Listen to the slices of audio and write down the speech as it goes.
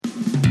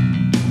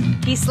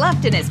He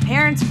slept in his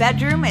parents'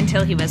 bedroom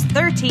until he was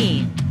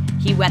 13.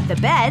 He wet the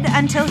bed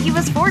until he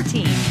was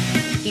 14.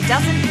 He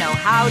doesn't know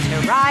how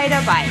to ride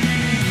a bike.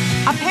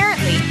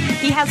 Apparently,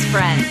 he has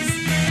friends.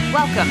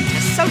 Welcome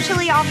to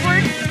Socially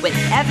Awkward with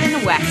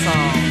Evan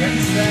Wexell.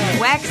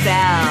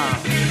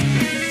 Wexell.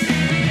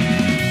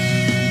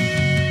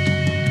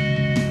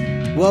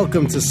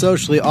 Welcome to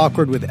Socially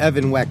Awkward with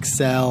Evan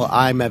Wexell.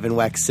 I'm Evan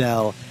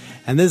Wexell,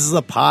 and this is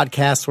a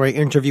podcast where I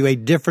interview a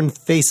different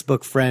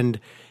Facebook friend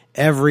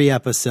every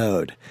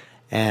episode.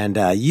 And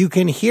you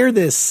can hear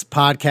this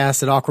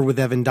podcast at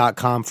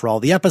awkwardwithevan.com for all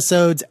the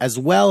episodes, as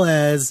well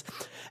as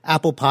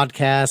Apple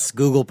Podcasts,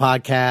 Google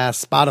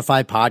Podcasts,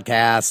 Spotify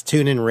Podcasts,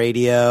 TuneIn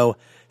Radio,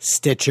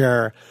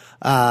 Stitcher,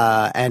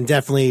 and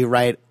definitely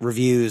write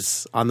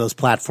reviews on those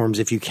platforms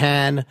if you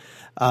can.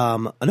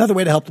 Another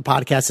way to help the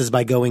podcast is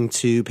by going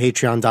to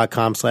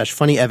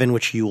patreon.com/funnyevan,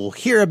 which you will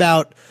hear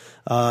about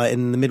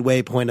in the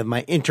midway point of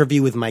my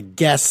interview with my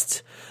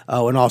guest.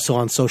 And also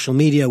on social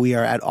media, we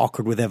are at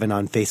Awkward with Evan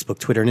on Facebook,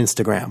 Twitter, and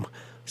Instagram.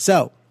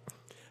 So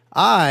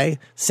I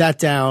sat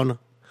down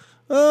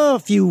a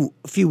few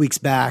weeks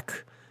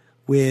back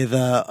with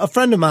a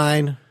friend of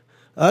mine,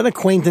 an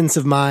acquaintance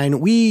of mine.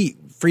 We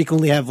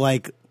frequently have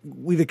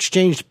we've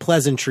exchanged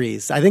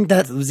pleasantries. I think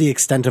that was the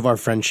extent of our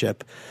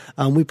friendship.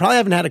 We probably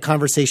haven't had a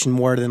conversation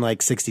more than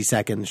 60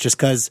 seconds, just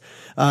because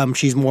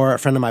she's more a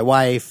friend of my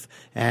wife,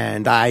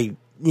 and I'm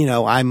a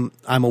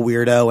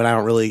weirdo, and I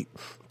don't really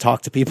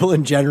talk to people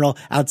in general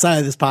outside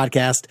of this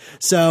podcast.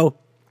 So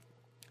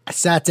I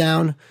sat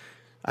down,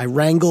 I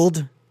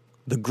wrangled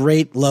the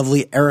great,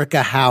 lovely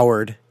Erica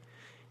Howard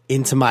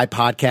into my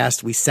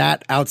podcast. We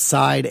sat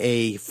outside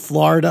a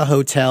Florida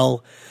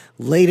hotel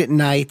late at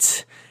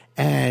night,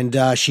 and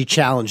she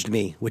challenged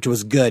me, which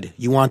was good.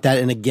 You want that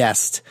in a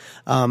guest.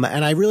 And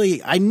I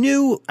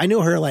knew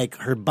her,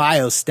 her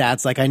bio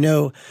stats. I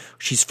know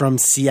she's from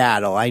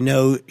Seattle. I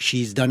know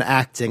she's done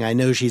acting. I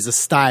know she's a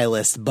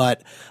stylist,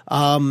 but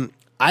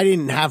I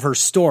didn't have her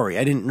story.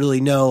 I didn't really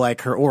know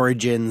her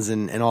origins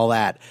and all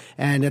that.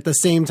 And at the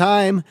same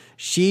time,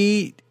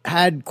 she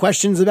had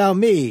questions about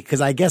me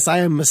because I guess I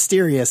am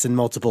mysterious in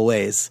multiple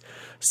ways.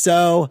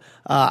 So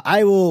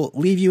I will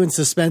leave you in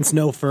suspense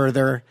no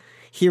further.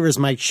 Here is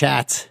my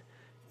chat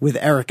with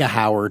Erica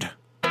Howard.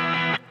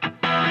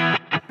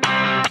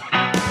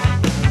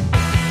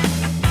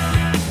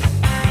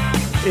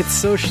 It's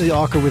Socially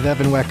Awkward with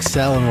Evan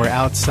Wexell, and we're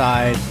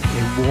outside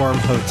a warm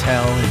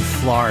hotel in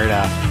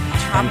Florida.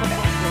 Tropical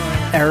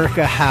Florida.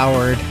 Erica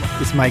Howard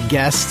is my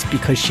guest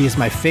because she is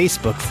my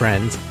Facebook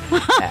friend.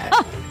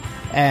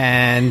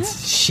 And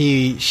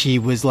she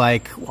was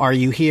like, "Are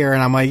you here?"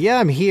 And I'm like, "Yeah,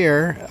 I'm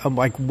here." I'm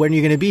like, "When are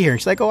you going to be here?" And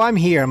she's like, "Oh, I'm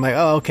here." I'm like,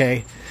 "Oh,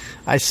 okay."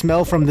 I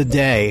smell from the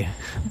day,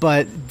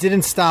 but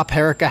didn't stop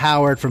Erica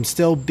Howard from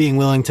still being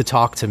willing to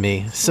talk to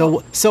me.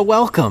 So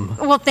welcome.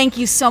 Well, thank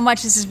you so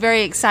much. This is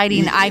very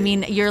exciting. I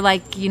mean, you're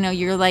like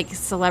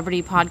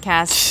celebrity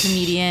podcast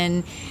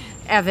comedian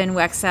Evan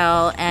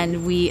Wexell,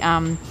 and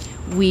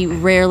we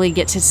rarely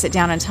get to sit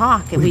down and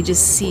talk, and we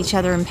just see each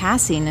other in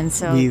passing, and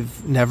so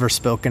we've never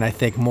spoken, I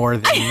think, more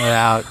than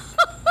about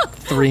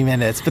 3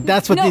 minutes. But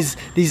that's what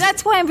these.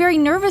 That's why I'm very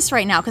nervous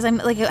right now, because I'm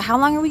like, how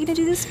long are we going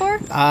to do this for?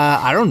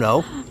 I don't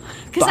know.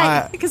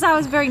 Because I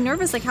was very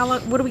nervous. How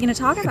long? What are we going to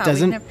talk about?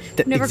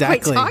 We've never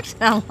exactly. quite talked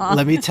that long.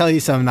 Let me tell you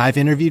something. I've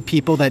interviewed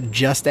people that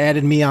just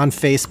added me on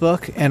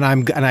Facebook, and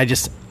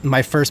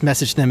my first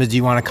message to them is, "Do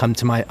you want to come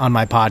to on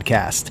my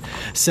podcast?"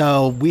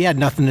 So we had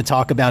nothing to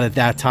talk about at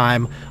that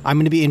time. I'm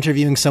going to be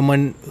interviewing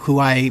someone who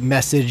I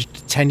messaged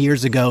 10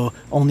 years ago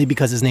only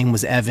because his name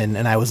was Evan,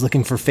 and I was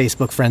looking for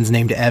Facebook friends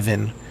named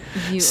Evan.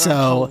 You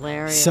are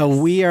hilarious.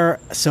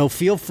 So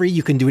feel free.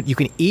 You can do it. You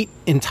can eat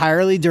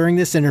entirely during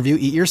this interview.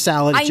 Eat your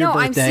salad. It's your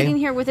birthday. I'm sitting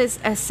here with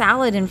a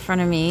salad in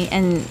front of me,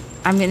 and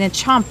I'm going to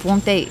chomp.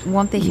 Won't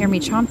they hear me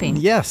chomping?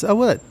 Yes, I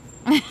would.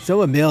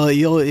 So Emil,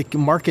 you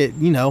can market.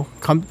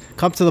 Come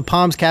to the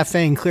Palms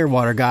Cafe in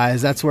Clearwater, guys.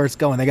 That's where it's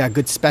going. They got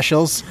good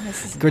specials,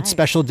 good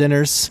special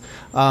dinners.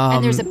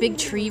 And there's a big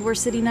tree we're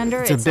sitting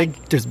under. There's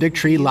a big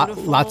tree.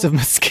 Lots of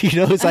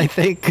mosquitoes, I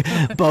think,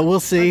 but we'll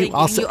see.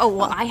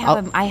 I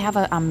have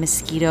a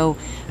mosquito.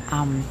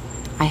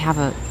 I have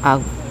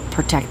a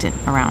protectant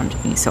around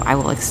me, so I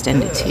will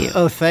extend it to you.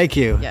 Oh, thank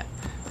you. Yeah.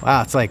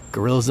 Wow, it's like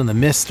Gorillas in the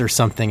Mist or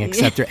something,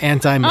 except they're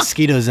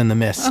anti-mosquitoes in the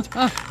mist.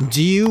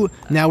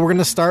 Now we're going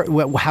to start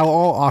how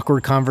all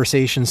awkward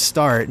conversations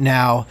start.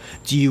 Now,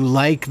 do you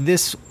like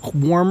this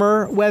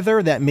warmer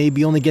weather that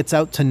maybe only gets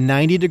out to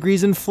 90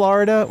 degrees in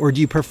Florida, or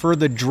do you prefer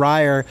the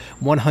drier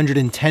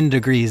 110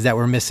 degrees that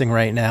we're missing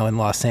right now in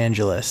Los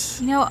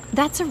Angeles?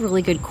 That's a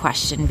really good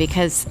question,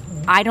 because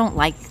I don't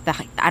like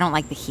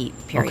the heat,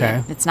 period.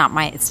 Okay. It's not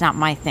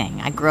my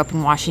thing. I grew up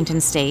in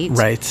Washington State.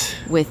 Right.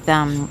 With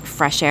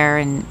fresh air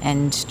and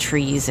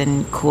trees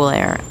and cool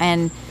air.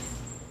 And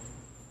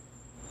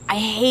I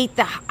hate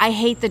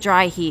the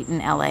dry heat in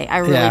LA. I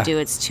really do.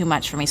 It's too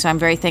much for me. So I'm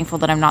very thankful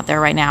that I'm not there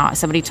right now.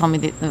 Somebody told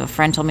me a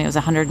friend told me it was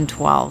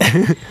 112.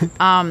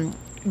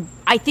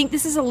 I think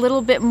this is a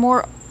little bit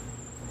more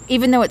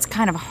even though it's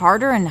kind of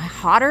harder and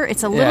hotter,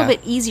 it's a little Yeah.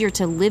 bit easier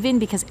to live in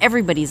because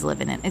everybody's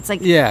living in it. It's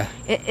like Yeah.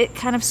 it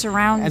kind of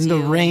surrounds And you.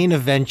 the rain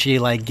eventually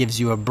like gives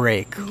you a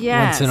break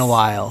Yes. once in a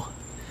while.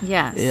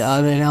 Yes.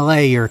 In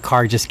LA, your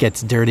car just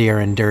gets dirtier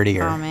and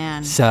dirtier. Oh,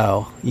 man.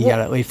 So you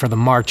gotta wait for the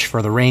March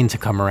for the rain to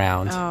come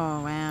around.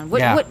 Oh man.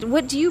 Yeah.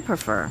 What do you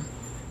prefer?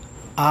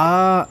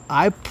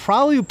 I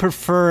probably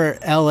prefer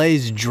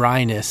LA's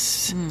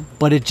dryness,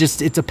 but it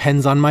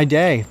depends on my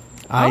day.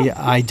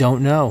 I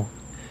don't know.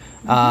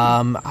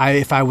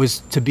 If I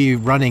was to be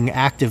running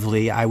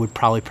actively, I would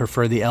probably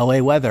prefer the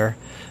LA weather.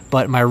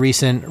 But my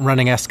recent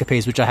running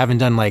escapades, which I haven't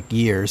done like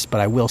years,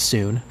 but I will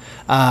soon,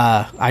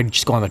 I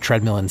just go on the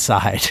treadmill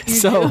inside.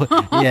 So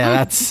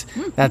yeah,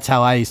 that's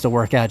how I used to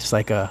work out, just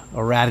like a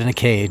rat in a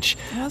cage.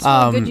 That's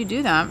really good you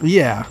do that.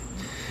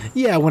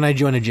 Yeah, when I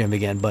join a gym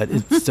again, but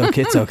it's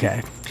okay. It's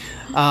okay.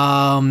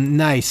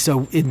 Nice.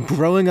 So,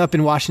 growing up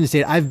in Washington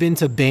State, I've been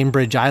to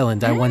Bainbridge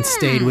Island. I once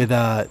stayed with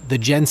the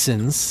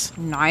Jensens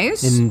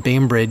Nice. in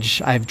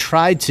Bainbridge. I've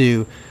tried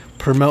to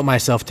promote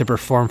myself to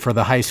perform for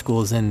the high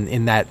schools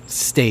in that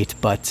state,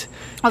 but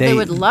they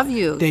would love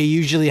you. They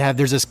usually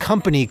there's this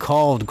company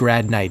called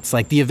Grad Nights.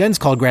 Like the event's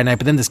called Grad Night,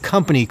 but then this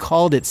company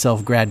called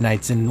itself Grad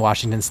Nights in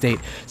Washington State.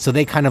 So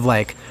they kind of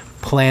like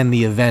plan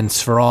the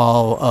events for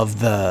all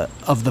of the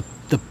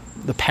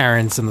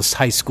parents and the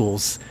high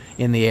schools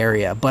in the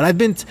area. But I've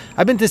been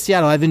to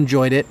Seattle. I've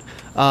enjoyed it.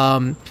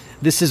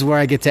 This is where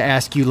I get to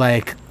ask you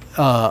like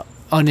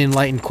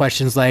unenlightened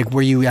questions like,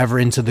 were you ever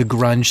into the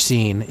grunge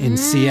scene in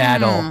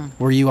Seattle?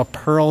 Were you a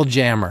Pearl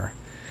Jammer?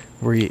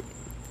 Were you?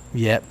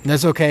 Yep,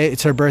 that's okay.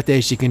 It's her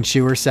birthday. She can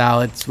chew her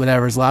salads,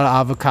 whatever. There's a lot of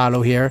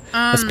avocado here.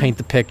 Let's paint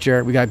the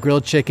picture. We got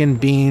grilled chicken,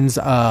 beans,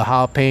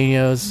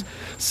 jalapenos,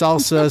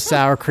 salsa,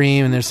 sour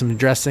cream, and there's some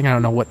dressing. I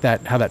don't know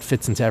how that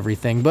fits into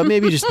everything, but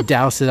maybe just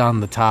douse it on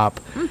the top.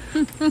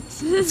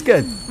 It's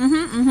good.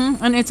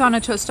 And it's on a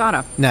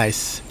tostada.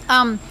 Nice.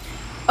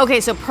 Okay,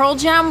 so Pearl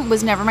Jam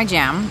was never my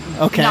jam.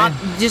 Okay. Not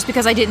just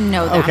because I didn't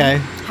know them. Okay.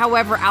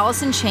 However,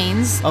 Alice in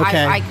Chains.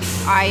 Okay. I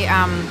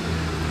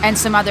and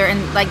some other,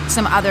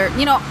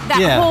 that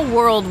Yeah. whole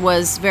world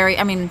was very,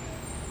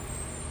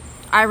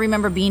 I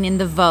remember being in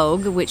the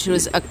Vogue, which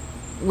was like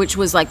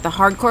the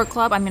hardcore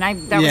club.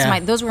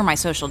 Those were my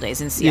social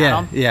days in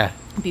Seattle. Yeah.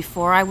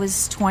 Before I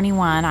was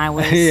 21, I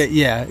was,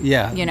 yeah.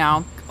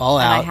 All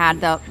and out. I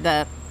had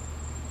the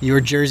You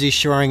were Jersey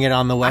shoring it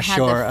on the West I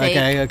had the Shore.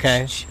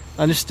 Okay.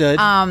 Understood.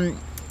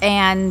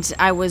 and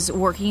I was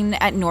working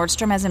at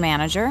Nordstrom as a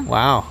manager.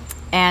 Wow.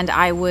 And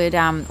I would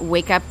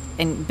wake up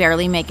and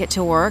barely make it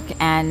to work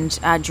and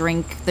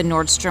drink the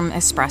Nordstrom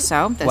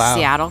espresso, the Wow.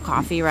 Seattle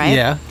coffee, right?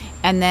 Yeah.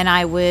 And then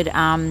I would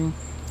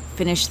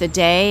finish the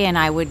day and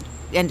I would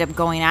end up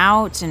going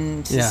out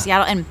and to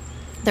Seattle. And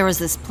there was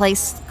this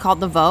place called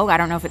the Vogue. I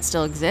don't know if it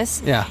still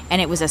exists. Yeah.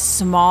 And it was a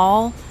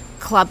small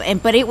club,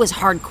 but it was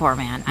hardcore,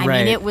 man. I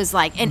mean, it was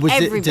like, and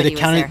everybody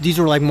was there. These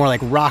were like more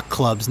like rock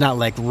clubs, not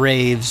like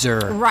raves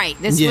or... Right.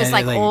 This was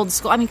like old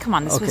school. I mean, come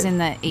on. This was in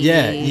the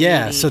 80s.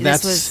 Yeah. So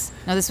this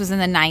was in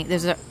the 90s.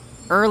 There's the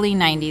early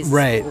 90s.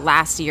 Right.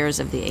 Last years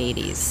of the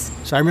 80s.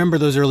 So I remember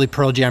those early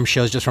Pearl Jam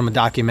shows just from a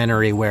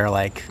documentary where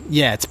like,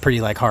 it's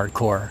pretty like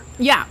hardcore.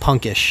 Yeah.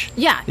 Punkish.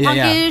 Yeah.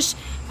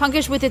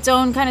 Punkish with its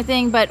own kind of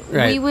thing. But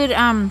we would...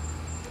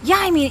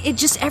 it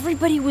just,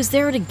 everybody was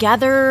there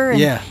together,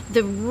 and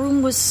the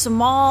room was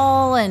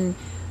small, and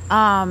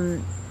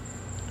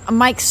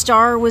Mike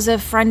Starr was a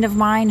friend of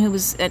mine who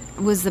was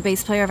the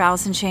bass player of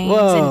Alice in Chains.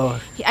 Whoa.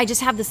 And I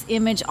just have this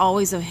image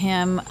always of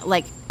him,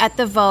 like, at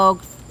the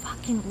Vogue,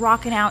 fucking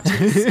rocking out to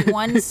this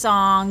one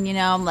song,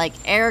 like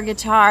air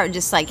guitar,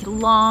 just like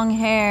long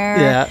hair.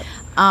 Yeah.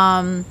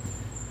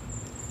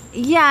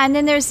 And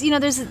then there's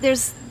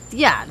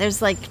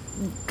like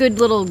good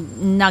little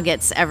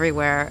nuggets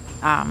everywhere,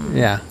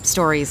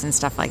 stories and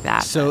stuff like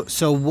that.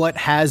 So what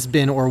has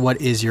been or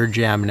what is your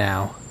jam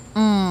now?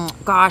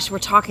 Gosh, we're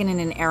talking in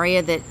an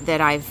area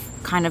that I've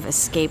kind of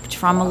escaped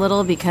from a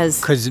little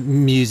because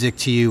music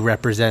to you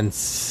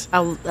represents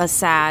a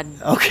sad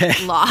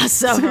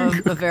loss of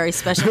a very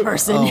special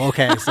person. Oh,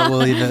 okay. So we'll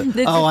leave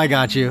it. Oh, I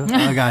got you.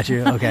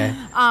 Okay.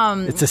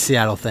 It's a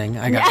Seattle thing.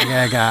 I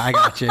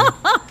got you.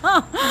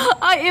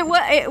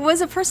 It was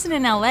a person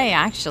in LA,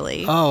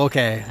 actually. Oh,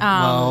 okay.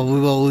 Well,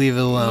 we will leave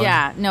it alone.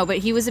 Yeah, no, but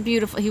he was a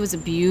beautiful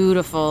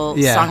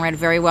songwriter,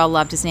 very well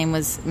loved. His name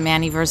was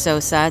Manny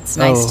Versosa. It's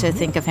nice to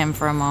think of him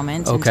for a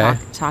moment and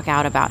talk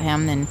out about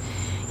him. And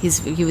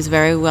he was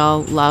very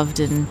well loved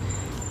and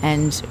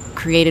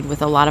created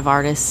with a lot of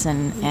artists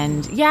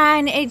and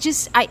it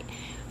just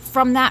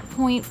from that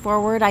point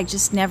forward I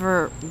just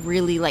never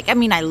really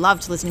I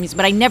love to listen to music,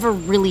 but I never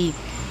really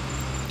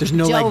there's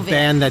no like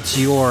band that's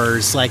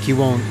yours, like you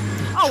won't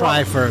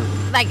try for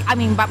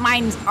but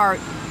mine are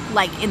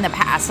like in the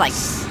past, like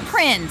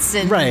Prince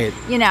and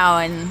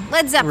and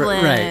Led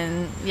Zeppelin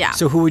and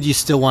So who would you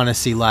still want to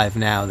see live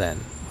now then?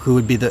 Who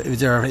would be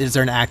is there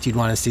an act you'd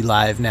want to see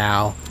live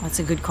now? That's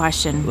a good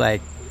question.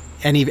 Like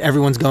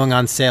everyone's going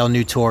on sale,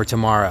 new tour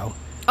tomorrow.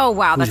 Oh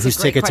wow, that's whose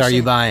a great tickets question. are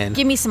you buying?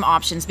 Give me some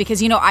options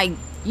because I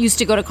used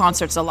to go to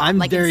concerts a lot. I'm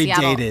like very in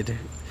Seattle. dated.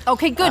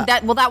 Okay, good.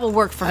 That will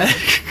work for me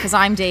because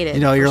I'm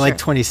dated. You're like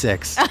sure.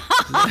 26.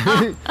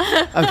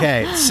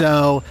 Okay,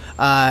 so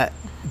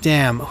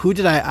damn, who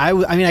did I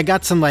mean, I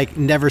got some like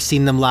never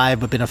seen them live,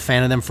 but been a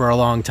fan of them for a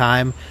long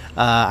time.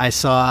 I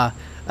saw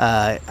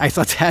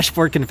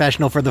Dashboard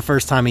Confessional for the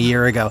first time a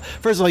year ago.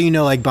 First of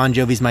all, like Bon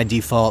Jovi's my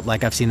default.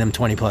 Like I've seen them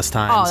 20 plus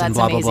times. Oh, that's and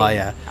blah amazing.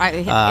 blah blah.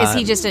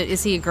 Yeah.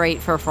 Is he a great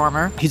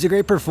performer? He's a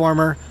great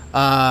performer.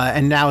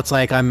 And now it's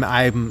like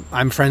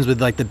I'm friends with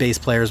like the bass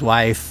player's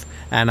wife.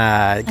 And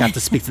got to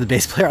speak to the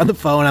bass player on the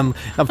phone. I'm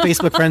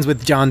Facebook friends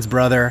with John's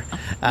brother.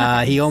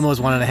 He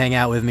almost wanted to hang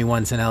out with me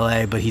once in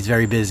LA, but he's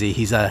very busy.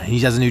 He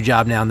has a new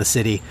job now in the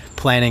city,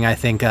 planning, I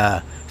think,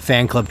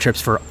 fan club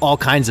trips for all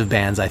kinds of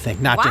bands, I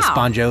think, not just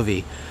Bon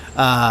Jovi.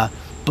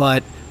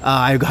 But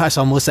I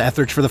saw Melissa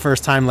Etheridge for the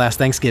first time last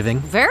Thanksgiving.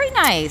 Very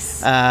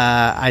nice.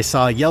 I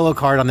saw Yellow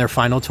Card on their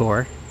final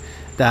tour.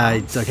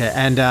 Okay,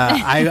 and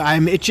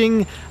I'm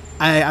itching.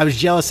 I was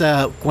jealous.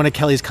 One of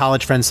Kelly's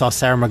college friends saw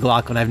Sarah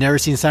McLachlan. I've never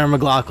seen Sarah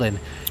McLachlan.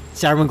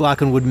 Sarah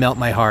McLachlan would melt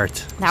my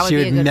heart. She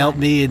would melt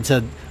me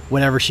into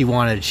whatever she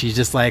wanted. She's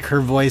just like,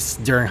 her voice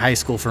during high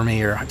school for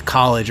me, or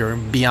college, or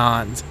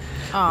beyond,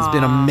 has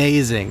been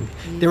amazing.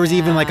 Yeah. There was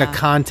even like a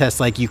contest,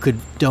 like you could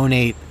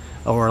donate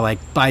or like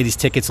buy these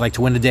tickets like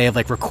to win a day of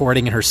like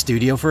recording in her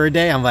studio for a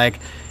day. I'm like,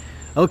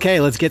 okay,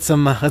 let's get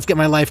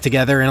my life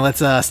together and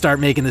let's start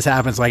making this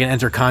happen so I can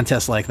enter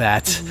contests like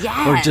that.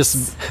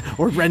 Yes.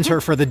 Or rent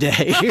her for the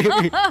day.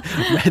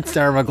 Rent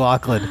Sarah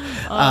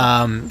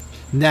McLachlan.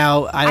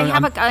 Now I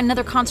have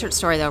another concert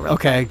story though, real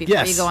quick,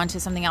 before you go on to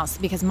something else.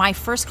 Because my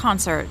first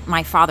concert,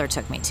 my father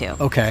took me to.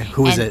 Okay,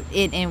 who was it?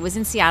 It was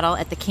in Seattle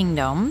at the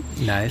Kingdom.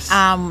 Nice.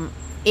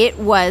 It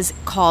was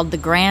called the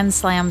Grand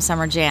Slam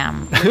Summer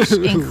Jam, which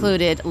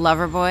included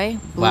Loverboy,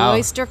 Blue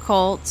Oyster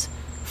Cult,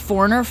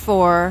 Foreigner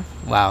 4,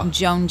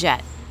 Joan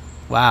Jett.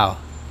 Wow.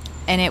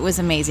 And it was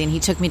amazing. He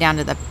took me down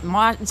to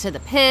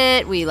the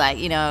pit. We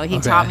he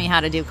taught me how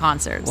to do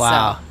concerts.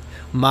 Wow.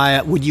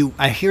 So.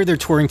 I hear they're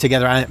touring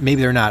together.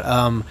 Maybe they're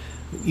not.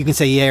 You can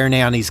say yay or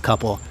nay on these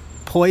couple.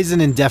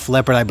 Poison and Def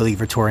Leppard, I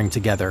believe, are touring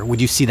together.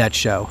 Would you see that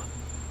show?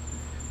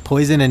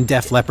 Poison and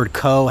Def Leppard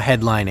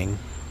co-headlining.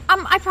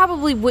 I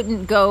probably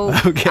wouldn't go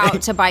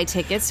out to buy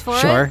tickets for it.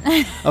 Sure.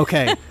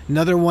 Okay.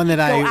 Another one that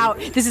go out.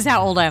 This is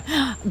how old I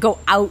am. Go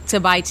out to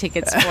buy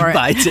tickets for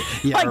it.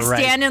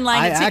 Stand in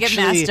line at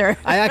Ticketmaster.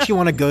 I actually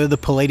want to go to the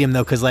Palladium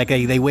though, because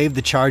they waive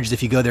the charges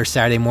if you go there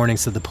Saturday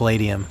mornings to the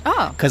Palladium.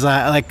 Oh. Because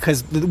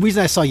the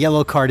reason I saw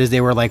Yellow Card is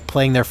they were like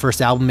playing their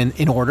first album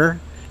in order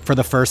for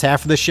the first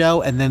half of the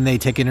show, and then they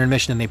take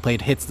intermission and they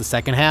played hits the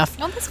second half.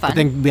 Oh, that's fun. But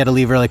then we had to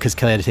leave early because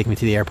Kelly had to take me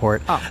to the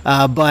airport.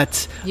 Oh.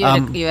 But you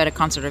had a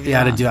concert of your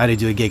own. I had to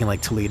do a gig in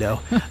like Toledo.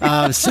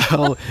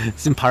 So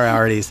some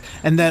priorities.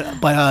 And then,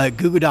 but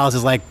Goo Goo Dolls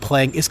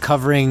is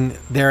covering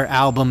their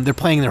album. They're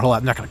playing their whole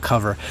album. Not going to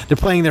cover. They're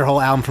playing their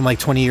whole album from like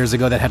 20 years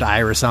ago that had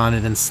Iris on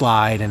it and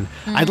Slide. And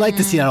I'd like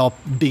to see that all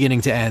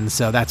beginning to end.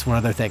 So that's one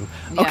other thing.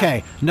 Yeah.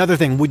 Okay, another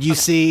thing. Would you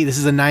see? This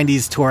is a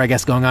 '90s tour, I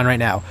guess, going on right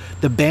now.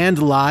 The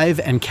band live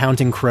and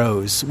Counting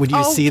Crows. Would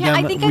you see them?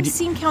 I think I've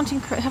seen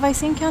Counting Crows. Have I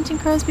seen Counting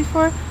Crows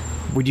before?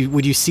 Would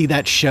you see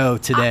that show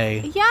today?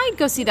 Yeah, I'd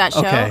go see that show.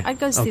 Okay. I'd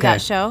go see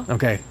that show.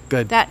 Okay,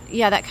 good. That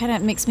kind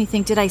of makes me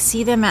think. Did I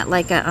see them at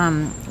like a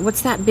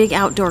what's that big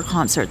outdoor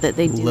concert that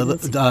they do?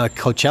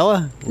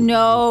 Coachella?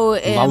 No,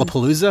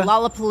 Lollapalooza.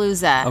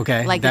 Lollapalooza.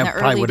 Okay, like in the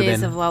early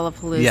days of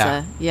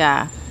Lollapalooza.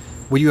 Yeah.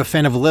 Were you a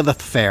fan of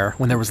Lilith Fair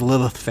when there was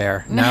Lilith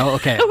Fair? No?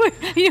 Okay.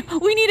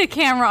 We need a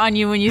camera on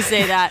you when you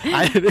say that.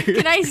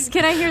 Can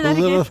I hear that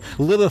again?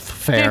 Lilith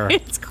Fair.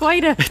 It's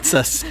quite a... It's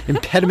a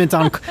impediment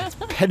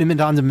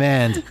on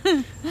demand.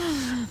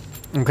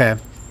 Okay.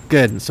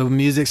 Good. So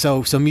music.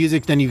 So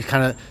music. Then you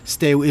kind of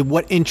stay.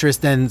 What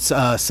interest then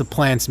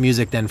supplants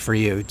music then for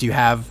you? Do you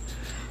have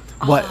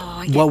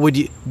what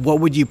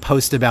would you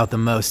post about the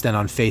most then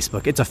on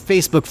Facebook? It's a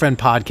Facebook friend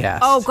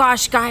podcast. Oh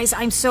gosh, guys,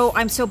 I'm so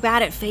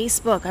bad at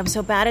Facebook. I'm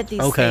so bad at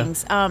these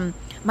things.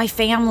 My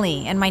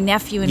family and my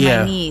nephew and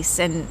my niece,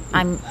 and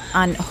I'm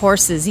on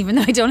horses, even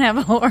though I don't have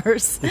a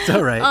horse. It's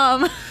all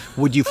right.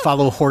 Would you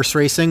follow horse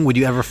racing? Would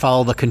you ever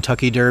follow the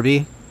Kentucky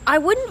Derby? I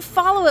wouldn't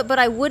follow it, but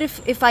I would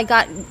if I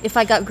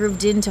got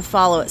grooved in to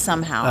follow it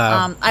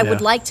somehow. I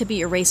would like to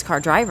be a race car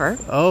driver.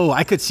 Oh,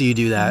 I could see you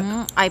do that.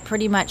 Mm-hmm. I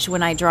pretty much,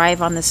 when I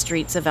drive on the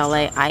streets of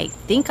LA, I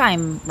think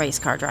I'm race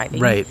car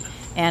driving. Right.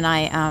 And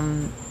I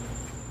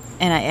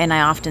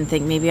often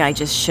think maybe I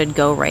just should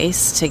go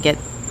race to get.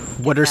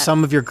 What are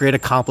some of your great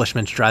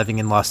accomplishments driving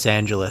in Los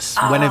Angeles?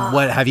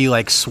 What have you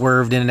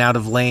swerved in and out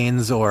of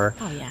lanes or?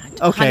 Oh yeah,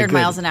 100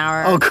 miles an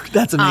hour. Oh,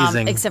 that's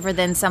amazing. Except for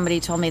then somebody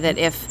told me that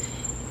if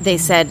they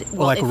said,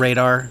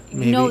 radar,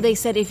 maybe? No, they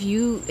said if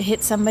you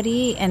hit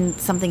somebody and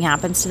something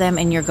happens to them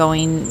and you're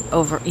going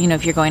over,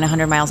 if you're going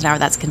 100 miles an hour,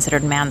 that's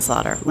considered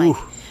manslaughter.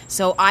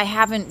 So I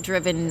haven't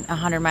driven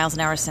 100 miles an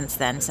hour since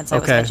I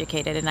was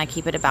educated, and I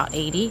keep it about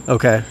 80.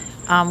 Okay.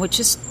 Which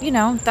is,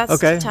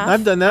 that's tough.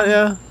 I've done that,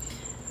 yeah.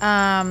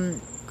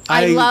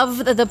 I love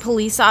the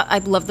police. I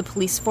love the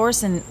police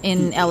force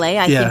in LA.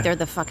 I think they're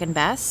the fucking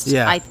best.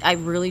 Yeah. I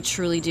really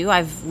truly do.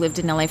 I've lived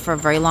in LA for a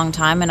very long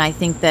time, and I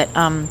think that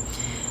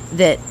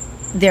that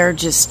they're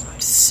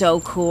just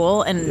so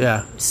cool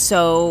and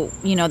so,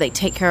 they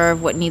take care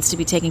of what needs to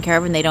be taken care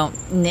of, and they don't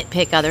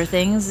nitpick other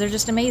things. They're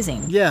just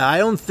amazing. Yeah, I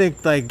don't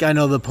think I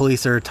know the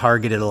police are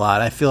targeted a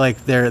lot. I feel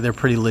like they're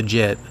pretty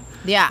legit.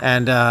 Yeah.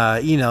 And,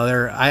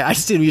 I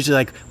see them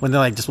usually when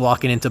they're just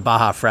walking into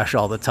Baja Fresh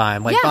all the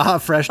time. Baja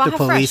Fresh to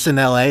police in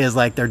LA is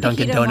like their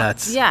Dunkin'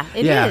 Donuts. Yeah,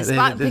 it is.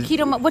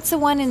 Paquito, what's the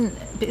one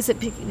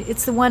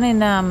it's the one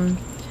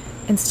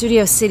in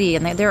Studio City,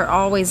 and they're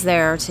always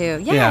there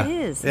too. Yeah, it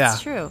is. Yeah.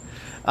 It's true.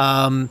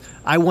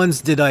 I once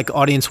did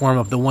audience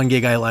warm-up, the one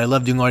gig I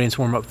love doing audience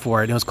warm-up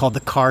for it. It was called The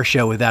Car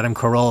Show with Adam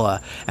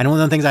Carolla. And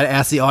one of the things I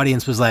asked the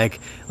audience was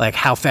like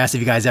how fast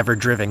have you guys ever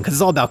driven? Because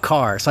it's all about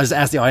cars. So I just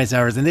asked the audience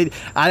members, and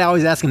I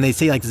always ask them, they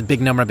say this big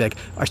number. I'd be like,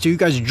 so you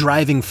guys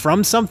driving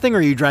from something, or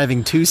are you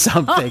driving to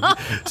something?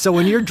 So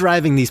when you're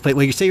driving these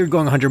places, you say you're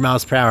going 100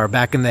 miles per hour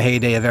back in the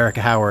heyday of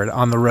Erica Howard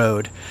on the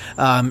road,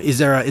 is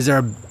there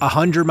a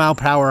 100 mile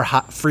per hour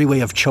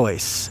freeway of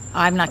choice?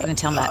 I'm not going to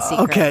tell them that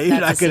secret. Okay, you're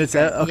not going to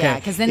tell. Okay, yeah,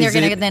 because then they're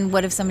going to. Then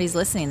what if somebody's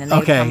listening and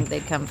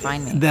they'd come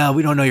find me? No,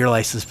 we don't know your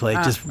license plate.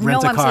 Just rent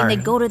a car. No, I'm saying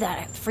they go to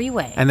that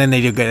freeway, and then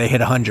they hit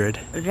 100.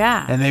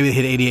 Yeah, and maybe they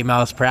hit 88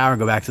 miles per hour and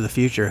go back to the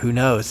future. Who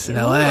knows? In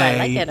LA, I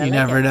like it. You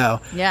never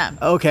know. Yeah.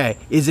 Okay.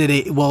 Is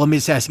it well? Let me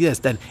just ask you this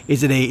then.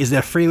 Is it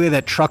a freeway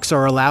that trucks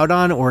are allowed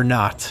on or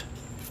not?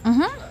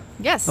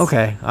 Mm-hmm. Yes.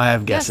 Okay, I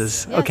have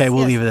guesses. Yes, okay,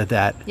 we'll leave it at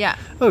that. Yeah.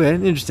 Okay,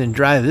 interesting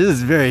drive. This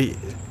is very.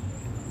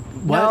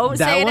 What? No, that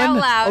say it one? out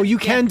loud. Oh, you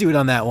can do it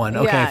on that one.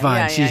 Okay,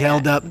 fine. She's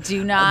held up.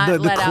 Do not. The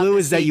let clue out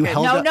is that you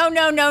held up.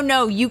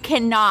 No. You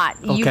cannot.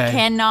 Okay. You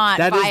cannot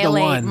that violate is the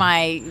one.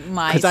 my.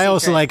 Because I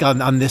also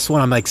on this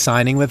one. I'm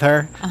signing with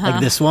her.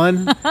 This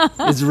one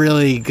is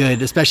really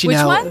good, especially Which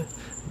now. One?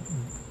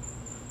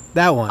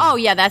 That one. Oh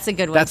yeah, that's a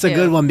good one. That's too. a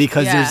good one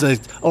because there's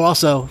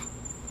also.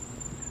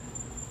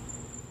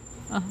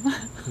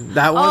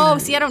 That one. Oh,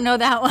 see, I don't know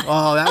that one.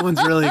 Oh, that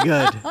one's really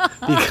good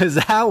because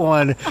that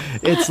one,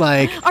 it's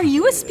like. Are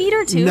you a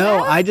speeder too?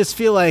 No, Ev? I just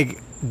feel like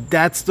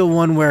that's the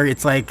one where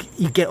it's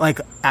you get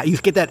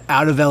that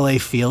out of LA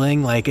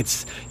feeling.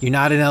 You're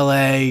not in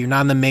LA, you're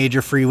not on the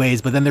major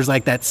freeways, but then there's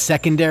that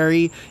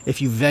secondary.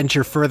 If you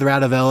venture further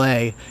out of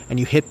LA and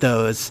you hit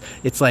those,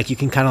 it's you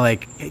can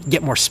kind of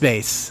get more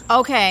space.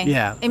 Okay.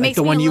 Yeah. It makes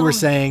the me one a you little, were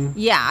saying.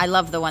 Yeah, I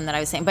love the one that I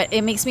was saying, but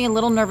it makes me a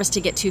little nervous to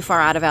get too far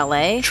out of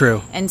LA.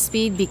 True. And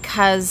speed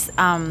because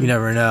you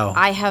never know.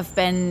 I have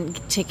been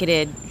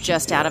ticketed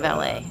just out of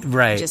LA.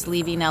 Right. Just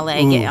leaving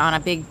LA, get on a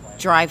big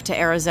drive to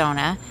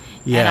Arizona.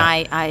 Yeah.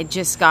 And I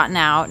just gotten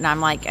out, and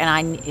I'm like, and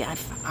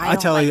I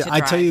tell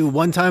you,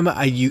 one time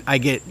I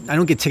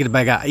don't get ticketed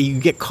by a guy. You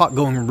get caught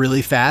going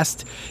really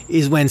fast.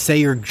 Is when say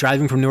you're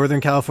driving from Northern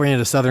California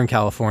to Southern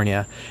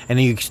California, and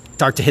then you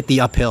start to hit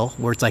the uphill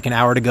where it's an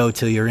hour to go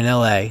till you're in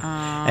LA.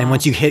 And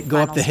once you go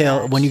up the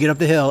hill, when you get up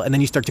the hill, and then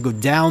you start to go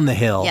down the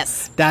hill,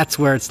 yes, that's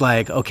where it's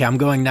okay, I'm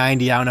going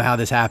 90. I don't know how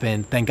this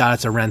happened. Thank God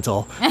it's a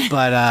rental.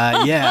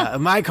 But yeah,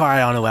 my car,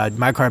 I don't know.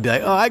 My car would be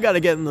I got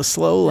to get in the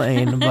slow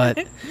lane.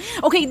 But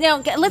okay, now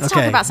let's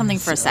talk about something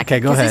for a second.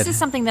 Okay, go ahead. Because this is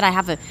something that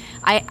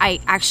I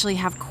actually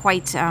have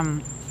quite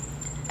a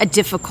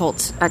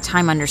difficult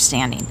time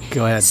understanding.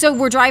 Go ahead. So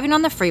we're driving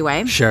on the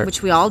freeway, sure,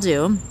 which we all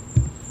do,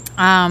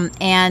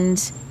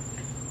 and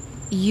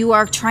you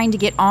are trying to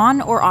get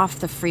on or off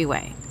the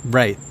freeway,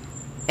 right?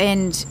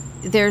 And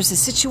there's a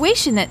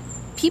situation that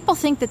people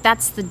think that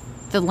that's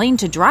the lane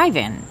to drive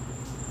in.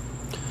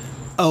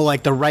 Oh,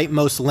 the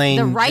rightmost lane.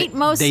 The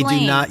rightmost lane. They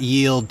do not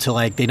yield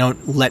to they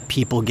don't let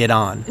people get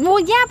on. Well,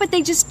 yeah, but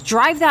they just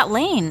drive that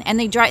lane, and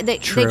they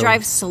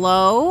drive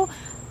slow,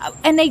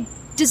 and they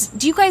just.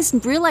 Do you guys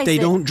realize they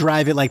don't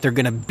drive it like they're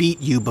going to beat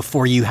you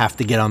before you have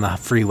to get on the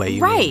freeway?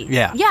 Right? Mean.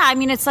 Yeah. Yeah. I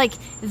mean, it's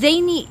they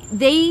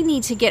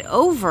need to get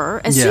over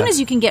as soon as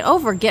you can get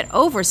over. Get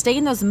over. Stay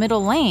in those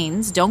middle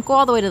lanes. Don't go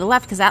all the way to the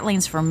left because that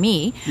lane's for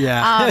me.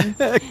 Yeah.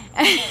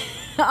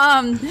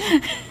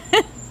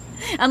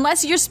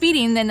 Unless you're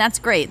speeding, then that's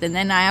great.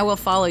 Then I will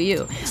follow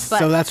you. But,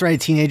 so that's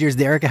right, teenagers.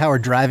 The Erica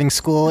Howard Driving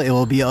School. It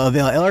will be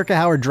available at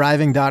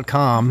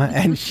ericahowarddriving.com.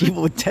 And she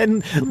will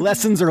 10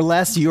 lessons or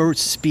less. Your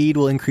speed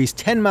will increase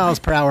 10 miles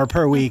per hour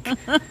per week.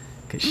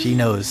 Because she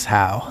knows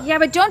how. Yeah,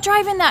 but don't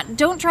drive in that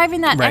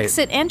right.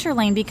 exit enter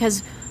lane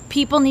because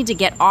people need to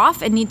get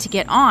off and need to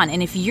get on.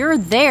 And if you're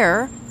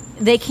there,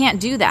 they can't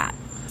do that.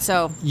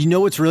 So you know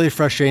what's really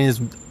frustrating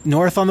is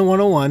north on the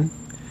 101.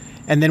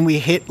 And then we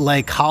hit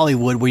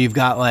Hollywood, where you've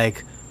got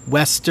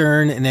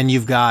Western, and then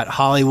you've got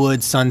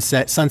Hollywood,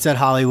 Sunset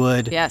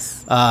Hollywood.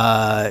 Yes.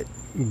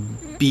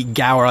 Beat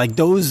Gower,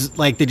 those,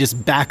 they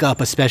just back up,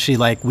 especially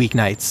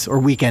weeknights or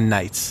weekend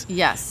nights.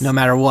 Yes. No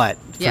matter what,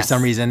 for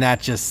some reason,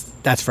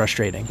 that's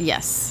frustrating.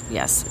 Yes.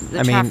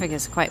 The traffic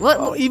is quite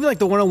well. Even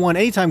the 101.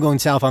 Anytime going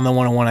south on the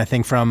 101, I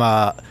think from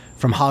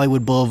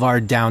Hollywood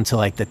Boulevard down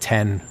to the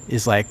 10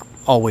 is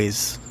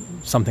always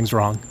something's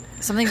wrong.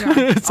 Something's wrong.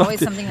 Always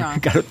something wrong.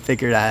 Got to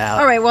figure that out.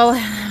 All right. Well,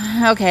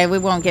 Okay, we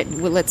won't get.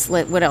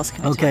 What else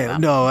can we talk about?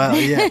 No,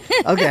 yeah.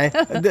 Okay.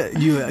 Do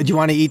you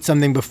want to eat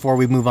something before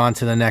we move on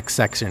to the next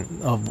section?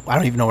 I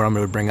don't even know what I'm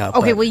going to bring up.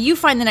 Okay, well, you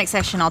find the next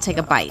section. I'll take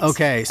a bite.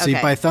 Okay, so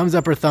by thumbs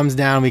up or thumbs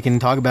down, we can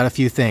talk about a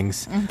few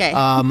things. Okay.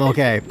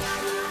 Okay.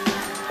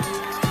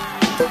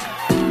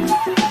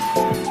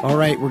 All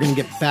right, we're going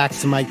to get back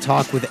to my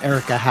talk with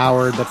Erica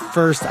Howard, but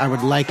first I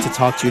would like to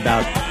talk to you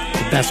about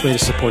the best way to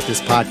support this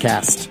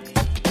podcast,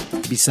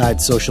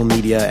 besides social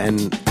media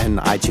and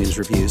iTunes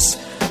reviews.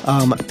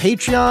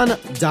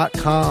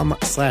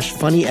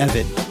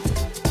 Patreon.com/funnyevan.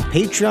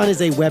 Patreon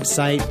is a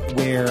website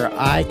where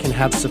I can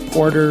have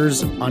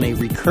supporters on a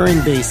recurring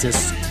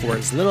basis for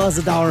as little as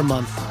 $1 a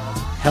month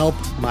help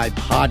my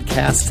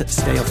podcast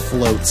stay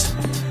afloat.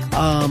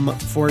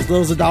 For as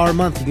little as $1 a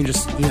month, you can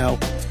just,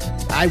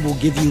 I will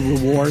give you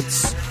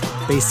rewards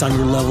based on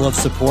your level of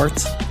support.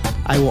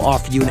 I will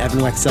offer you an Evan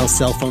Wexell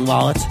cell phone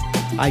wallet.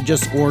 I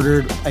just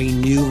ordered a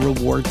new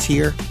reward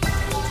tier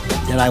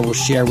that I will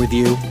share with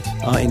you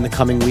in the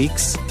coming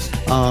weeks.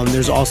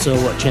 There's also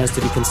a chance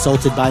to be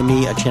consulted by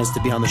me, a chance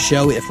to be on the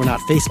show if we're not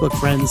Facebook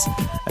friends,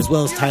 as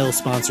well as title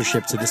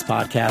sponsorship to this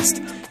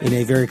podcast in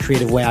a very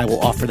creative way. I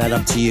will offer that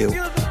up to you.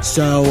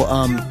 So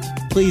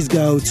please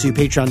go to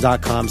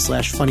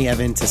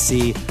patreon.com/funnyevan to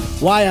see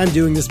why I'm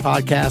doing this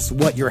podcast,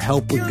 what your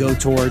help would go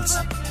towards.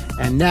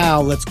 And now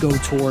let's go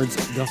towards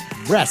the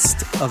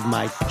rest of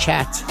my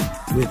chat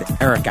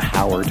with Erica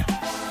Howard.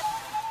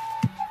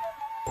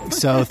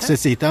 So,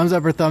 Sissy, thumbs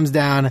up or thumbs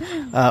down?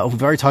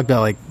 We've already talked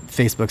about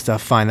Facebook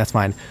stuff. Fine, that's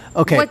fine.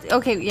 Okay.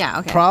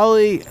 Okay.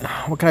 Probably.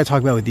 What can I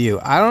talk about with you?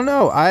 I don't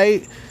know.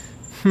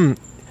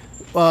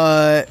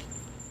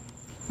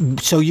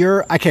 So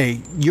your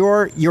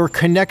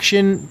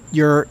connection.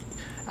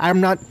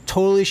 I'm not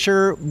totally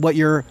sure what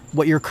your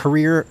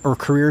career or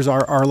careers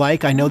are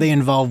like. I know they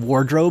involve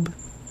wardrobe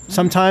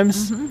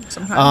sometimes. Mm-hmm.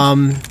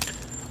 Sometimes.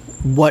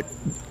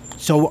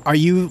 So are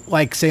you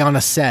say on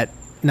a set?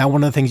 Now,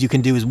 one of the things you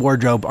can do is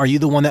wardrobe. Are you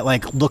the one that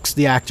looks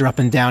the actor up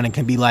and down and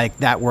can be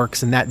that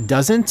works and that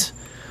doesn't?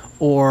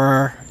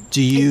 Or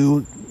do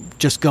you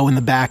just go in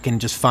the back and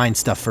just find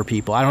stuff for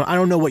people? I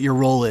don't know what your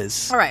role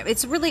is. All right.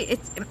 It's really,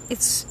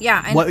 it's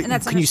yeah. And, what, and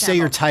that's can you say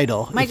your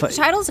title? My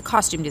title is a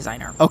costume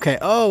designer. Okay.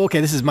 Oh, okay.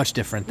 This is much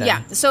different then.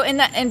 Yeah. So,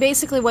 and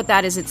basically what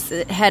that is, it's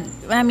the head,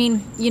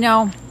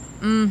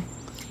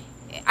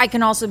 I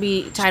can also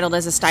be titled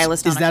as a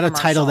stylist. Is that a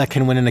title that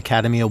can win an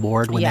Academy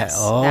Award? Yes.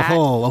 Okay.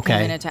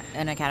 Can win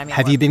an Academy Award.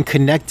 Have you been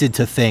connected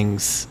to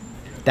things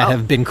that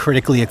have been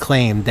critically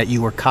acclaimed that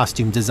you were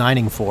costume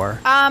designing for?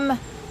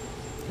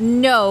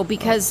 No,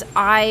 because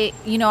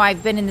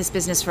I've been in this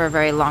business for a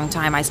very long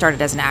time. I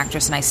started as an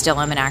actress, and I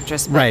still am an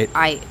actress. But right.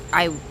 I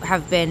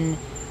have been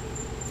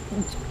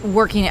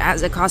working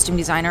as a costume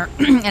designer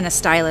and a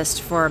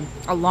stylist for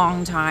a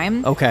long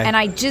time. Okay. And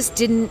I just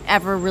didn't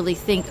ever really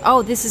think,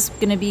 this is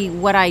going to be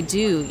what I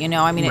do.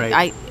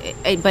 Right.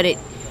 But it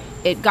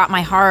got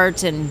my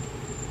heart and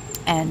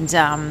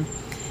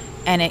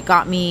it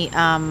got me.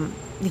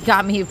 It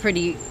got me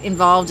pretty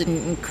involved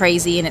and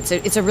crazy, and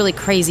it's a really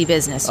crazy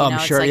business. I'm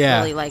sure, it's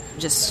yeah. Really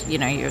just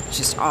you're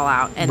just all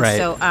out, and right.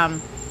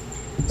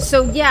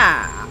 so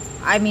yeah.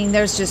 I mean,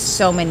 there's just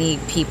so many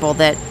people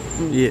that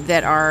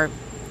are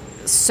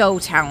so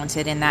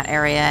talented in that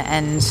area,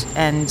 and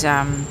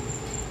I'm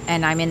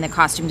in the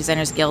Costume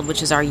Designers Guild,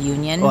 which is our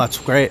union. Oh, that's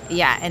great.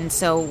 Yeah, and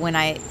so when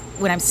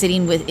I'm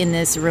sitting in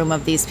this room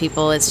of these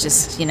people, it's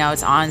just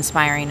it's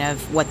awe-inspiring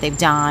of what they've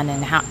done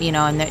and how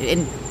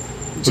and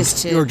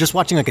or just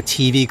watching a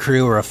TV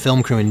crew or a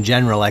film crew in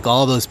general,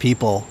 all those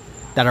people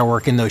that are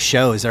working those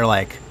shows, they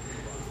work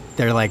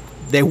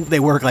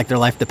like their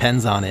life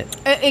depends on it.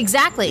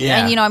 Exactly.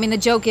 Yeah. And the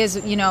joke is,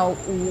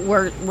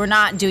 we're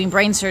not doing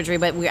brain surgery,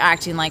 but we're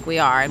acting like we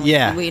are. And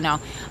yeah.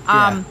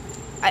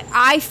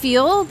 I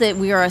feel that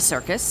we are a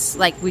circus.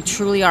 We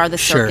truly are the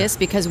circus,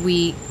 because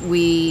we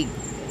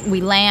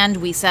land,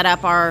 we set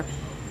up our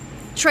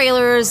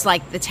trailers,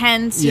 the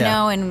tents,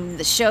 and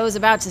the show's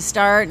about to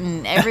start,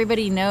 and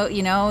everybody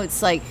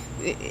it's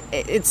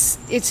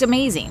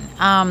amazing.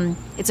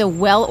 It's a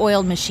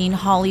well-oiled machine.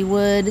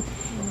 Hollywood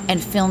and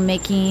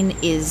filmmaking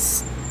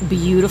is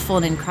beautiful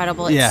and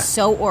incredible. It's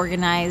so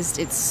organized.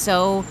 It's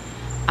so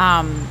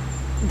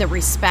the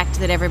respect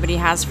that everybody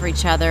has for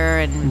each other,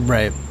 and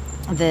right.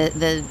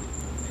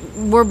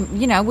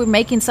 We're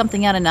making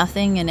something out of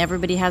nothing, and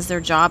everybody has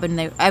their job,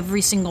 and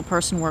every single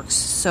person works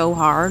so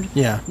hard.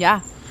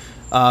 Yeah.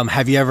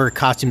 Have you ever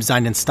costume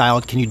designed and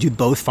styled? Can you do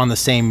both on the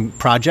same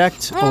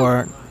project?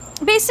 Or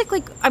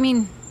basically,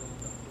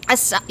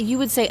 you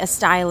would say a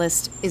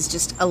stylist is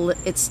just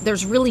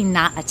there's really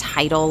not a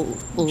title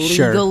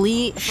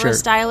legally for a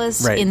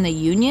stylist in the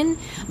union,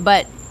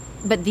 but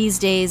these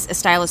days a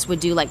stylist would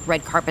do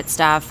red carpet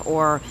stuff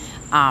or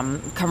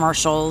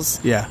commercials,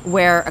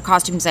 where a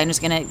costume designer is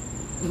going to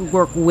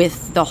work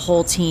with the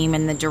whole team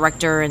and the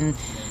director and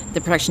the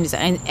production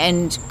design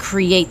and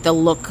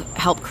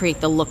help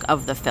create the look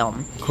of the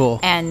film. Cool.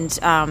 And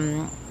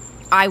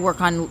I've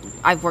worked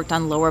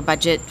on lower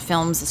budget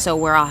films, so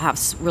where I'll have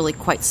really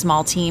quite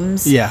small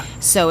teams. Yeah.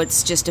 So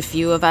it's just a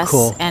few of us.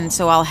 Cool. And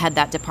so I'll head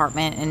that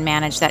department and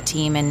manage that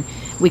team, and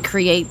we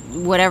create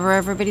whatever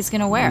everybody's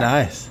going to wear.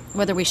 Nice.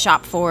 Whether we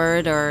shop for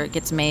it or it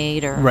gets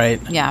made or... Right.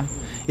 Yeah.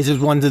 Is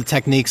it one of the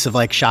techniques of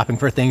like shopping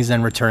for things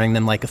and returning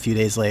them like a few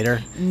days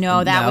later?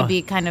 No, that would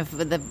be kind of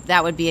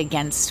that would be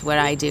against what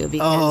I do.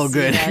 Because,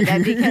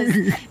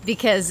 good.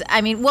 Because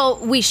I mean, well,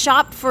 we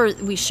shop for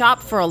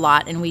a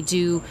lot, and we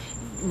do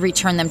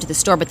return them to the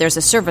store. But there's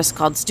a service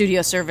called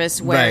Studio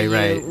Service where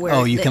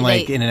you can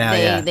in and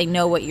out. They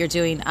know what you're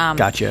doing.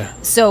 Gotcha.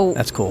 So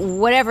that's cool.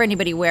 Whatever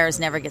anybody wears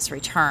never gets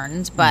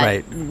returned.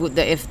 But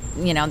if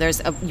you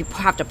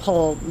have to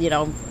pull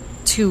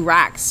 2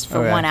 racks for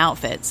one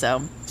outfit.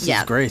 So this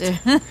is great.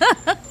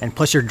 And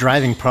plus your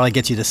driving probably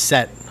gets you to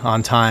set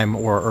on time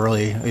or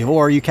early,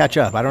 or you catch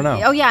up. I don't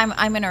know. Oh yeah,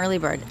 I'm an early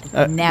bird.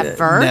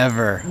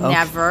 Never.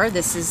 Okay.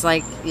 This is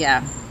like,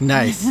 yeah.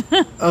 Nice.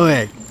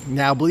 Okay.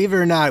 Now, believe it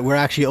or not, we're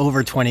actually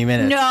over 20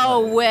 minutes.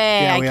 No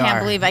way. Yeah,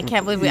 I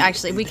can't believe we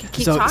can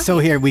keep talking. So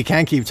here, we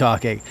can keep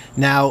talking.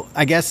 Now,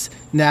 I guess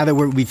now that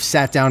we've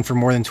sat down for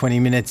more than 20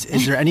 minutes,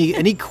 is there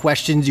any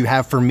questions you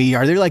have for me?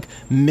 Are there like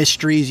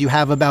mysteries you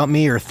have about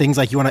me, or things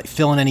like you want to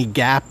fill in any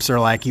gaps, or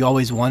like you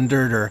always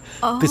wondered, or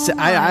because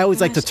I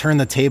always like to turn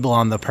the table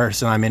on the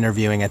person I'm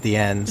interviewing at the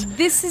end.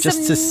 This is just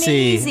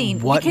amazing. To see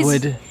what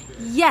would...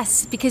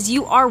 Yes, because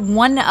you are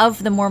one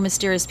of the more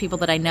mysterious people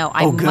that I know.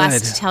 I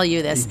must tell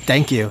you this.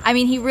 Thank you. I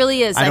mean, he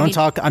really is. I don't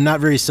talk. I'm not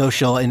very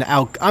social, and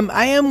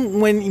I am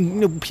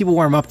when people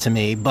warm up to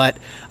me. But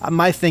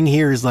my thing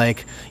here is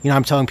like,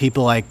 I'm telling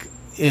people like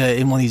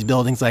in one of these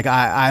buildings, like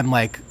I'm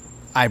like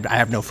I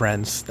have no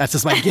friends. That's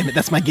just my gimmick.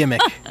 That's my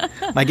gimmick.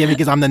 My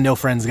gimmick is I'm the no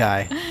friends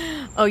guy.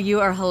 Oh,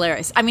 you are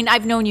hilarious. I mean,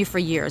 I've known you for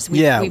years.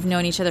 We've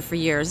known each other for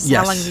years.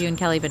 Yes. How long have you and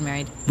Kelly been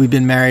married? We've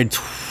been married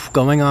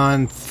going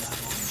on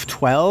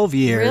 12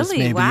 years, really?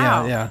 Maybe.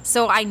 Wow. Yeah.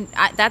 So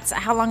that's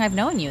how long I've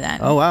known you then.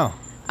 Oh, wow.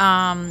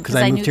 Because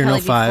I knew Kelly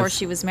before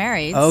she was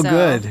married. Oh,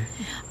 good.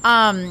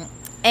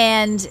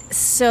 And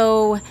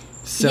so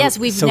yes,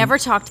 we've never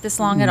talked this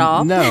long at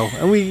all. No,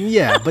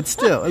 but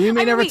still, we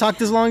may never talk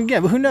this long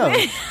again. But who knows?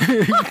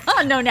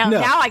 No.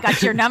 Now I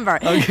got your number.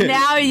 Okay.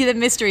 Now the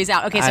mystery's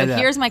out. Okay, so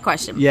here's my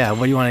question. Yeah,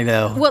 what do you want to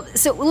know? Well,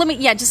 so let me.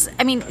 Yeah,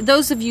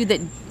 those of you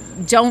that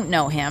don't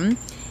know him,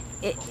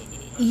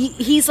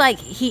 he's like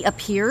he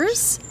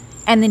appears.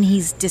 And then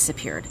he's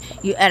disappeared.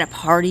 You at a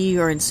party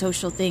or in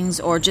social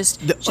things or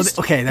just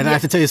okay, then I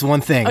have to tell you this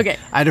one thing. Okay.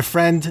 I had a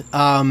friend who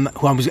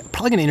I was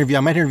probably going to interview. I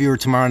might interview her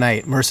tomorrow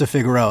night, Marissa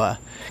Figueroa,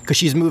 because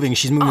she's moving.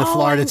 She's moving to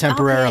Florida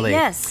temporarily. Okay,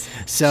 yes.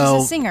 So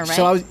she's a singer,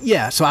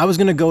 right? So I was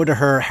going to go to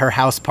her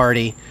house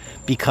party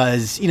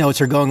because, it's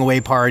her going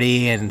away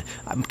party and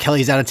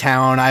Kelly's out of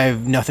town. I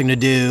have nothing to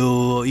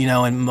do,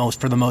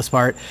 for the most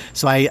part.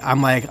 So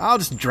I'm like, I'll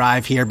just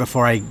drive here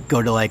before I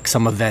go to like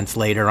some events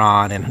later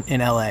on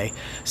in LA.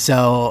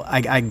 So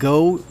I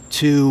go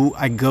to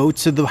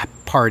the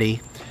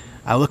party.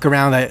 I look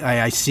around.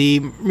 I see,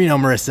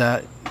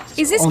 Marissa.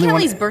 Is this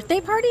Kelly's birthday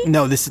party?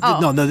 No,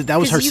 that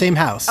was her same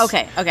house.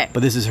 Okay.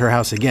 But this is her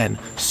house again.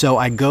 So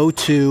I go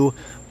to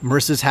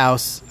Marissa's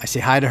house. I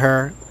say hi to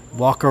her,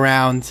 walk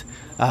around.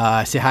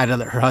 I say hi to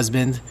her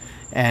husband,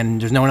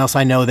 and there's no one else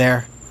I know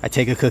there. I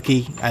take a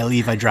cookie, I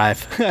leave, I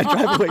drive. I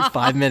drive away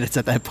 5 minutes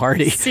at that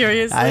party.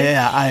 Seriously?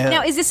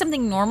 Now, is this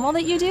something normal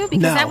that you do?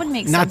 Because that would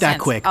make sense. Not that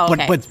quick. Oh,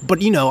 okay.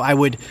 But I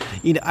would,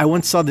 I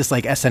once saw this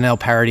like SNL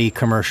parody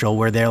commercial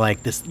where they're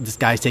like, this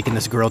guy's taking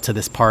this girl to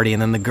this party,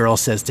 and then the girl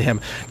says to him,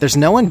 "There's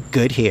no one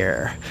good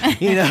here."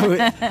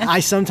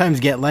 I sometimes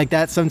get like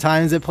that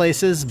sometimes at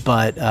places,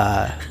 but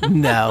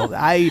no.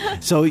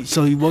 So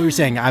what were you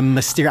saying? I'm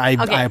mysterious.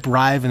 I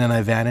arrive and then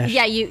I vanish.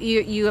 Yeah,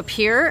 you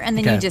appear and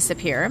then you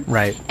disappear.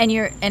 Right.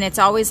 And it's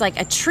always like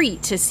a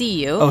treat to see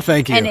you. Oh,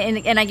 thank you.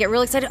 And I get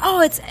really excited.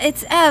 Oh,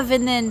 it's Ev,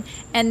 and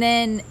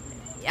then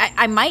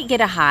I might get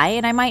a hi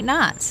and I might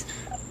not.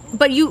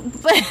 But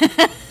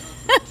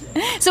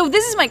so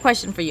this is my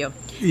question for you.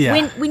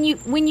 Yeah.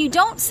 When you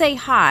don't say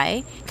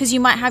hi because you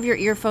might have your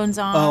earphones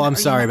on. Oh, I'm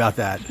sorry about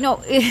that.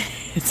 No,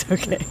 it's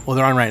okay. Well,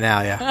 they're on right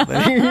now,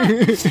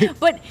 yeah.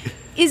 But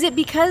is it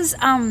because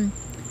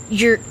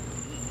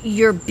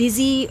you're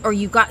busy or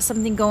you got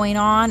something going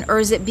on, or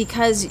is it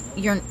because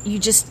you're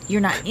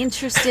not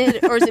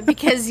interested, or is it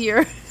because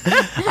you're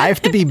I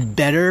have to be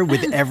better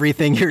with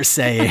everything you're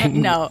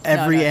saying.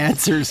 Every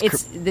answer's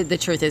it's the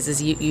truth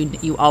is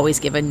you always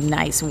give a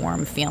nice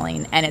warm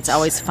feeling, and it's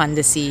always fun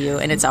to see you,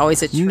 and it's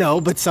always a treat. No,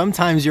 but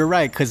sometimes you're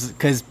right,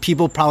 because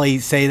people probably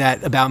say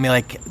that about me,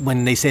 like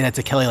when they say that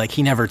to Kelly, like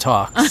he never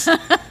talks.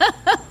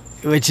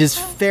 Which is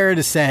fair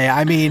to say.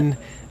 I mean,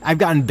 I've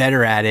gotten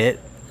better at it.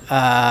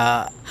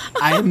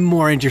 I'm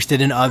more interested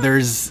in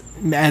others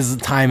as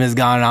time has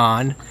gone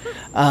on.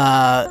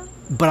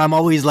 But I'm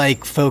always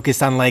like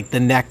focused on like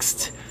the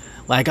next,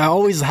 like I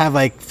always have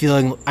like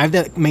feeling, I have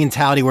that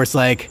mentality where it's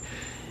like,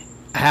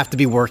 I have to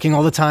be working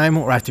all the time,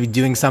 or I have to be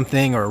doing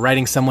something, or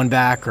writing someone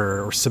back,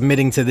 or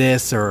submitting to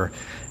this, or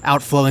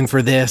outflowing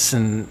for this.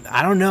 And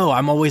I don't know,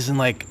 I'm always in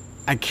like,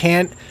 I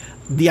can't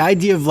the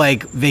idea of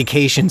like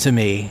vacation to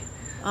me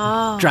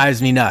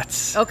drives me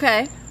nuts.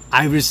 Okay.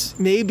 I was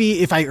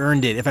maybe if I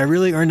earned it, if I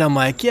really earned it, I'm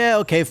like, yeah,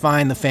 okay,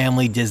 fine, the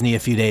family, Disney, a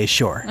few days,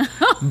 sure.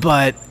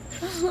 But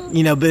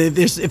but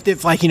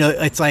if like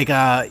it's like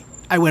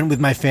I went with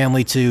my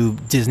family to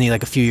Disney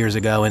like a few years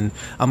ago, and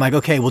I'm like,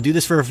 okay, we'll do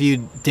this for a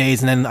few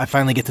days, and then I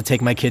finally get to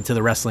take my kid to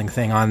the wrestling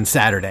thing on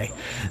Saturday.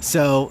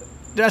 So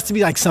there has to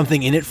be like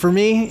something in it for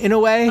me in a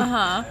way.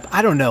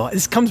 I don't know.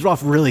 This comes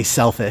off really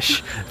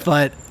selfish,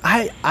 but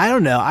I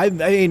don't know. I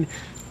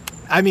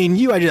mean,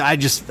 you I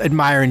just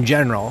admire in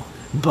general,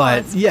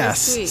 but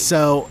yes. Sweet.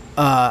 So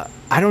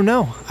I don't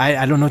know.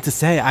 I don't know what to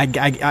say.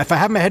 If I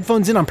have my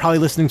headphones in, I'm probably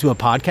listening to a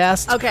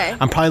podcast. Okay.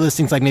 I'm probably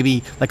listening to like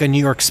maybe like a New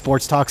York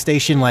sports talk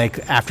station,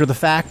 like After the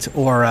Fact,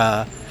 or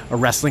a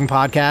wrestling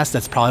podcast.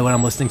 That's probably what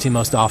I'm listening to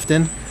most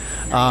often.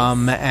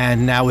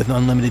 And now with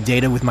unlimited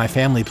data with my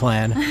family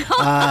plan,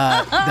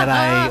 that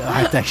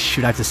I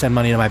have to send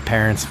money to my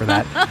parents for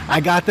that. I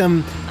got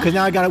them because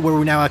now I got it where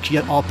we're now actually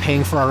all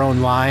paying for our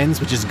own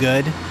lines, which is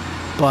good.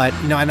 But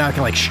I now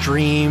can like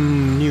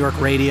stream New York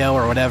radio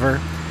or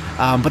whatever.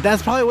 But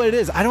that's probably what it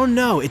is. I don't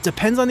know. It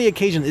depends on the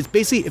occasion. It's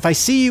basically if I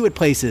see you at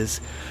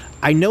places,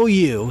 I know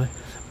you,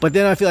 but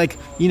then I feel like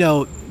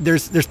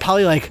there's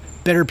probably like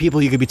better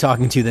people you could be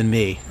talking to than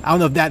me. I don't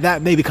know if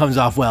that maybe comes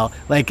off well.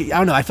 Like I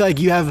don't know. I feel like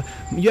you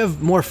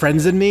have more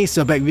friends than me,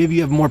 so maybe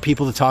you have more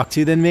people to talk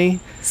to than me.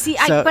 See,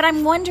 but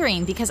I'm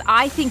wondering because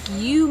I think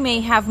you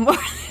may have more.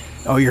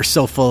 Oh, you're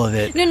so full of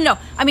it. No.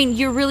 I mean,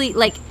 you're really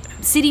like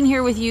sitting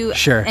here with you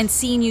and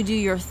seeing you do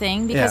your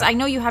thing because I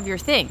know you have your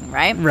thing,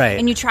 right? Right.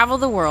 And you travel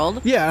the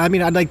world. Yeah, I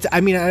mean, I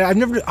don't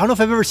know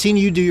if I've ever seen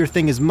you do your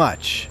thing as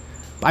much.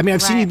 I mean,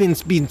 I've seen you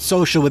being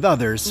social with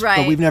others,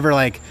 but we've never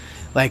like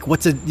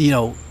what's a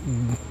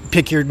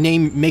pick your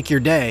name, make your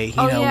day.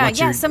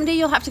 Yeah. Someday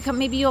you'll have to come.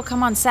 Maybe you'll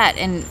come on set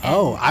and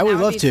I would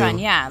love to. Fun.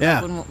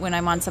 Yeah. Like when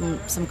I'm on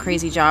some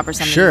crazy job or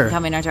something, sure.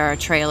 Come into our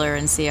trailer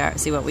and see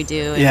what we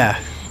do.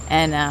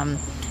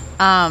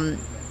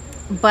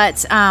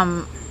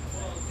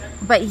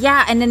 But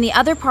yeah, and then the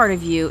other part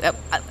of you,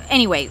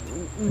 anyway.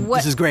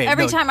 This is great.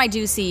 Every time I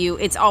do see you,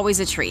 it's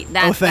always a treat.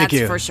 Thank that's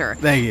you. For sure.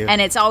 Thank you.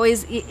 And it's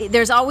always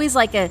there's always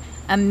like a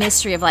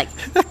mystery of like,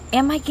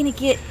 am I going to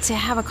get to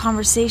have a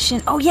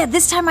conversation? Oh yeah,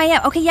 this time I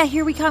am. Okay, yeah,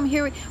 here we come.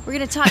 We're going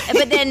to talk.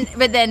 But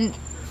then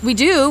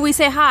we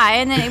say hi,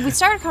 and then we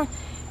start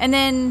and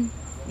then.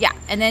 Yeah,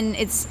 and then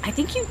I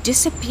think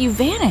you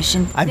vanish.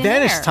 I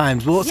vanish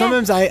times. Well,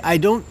 sometimes I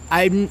don't.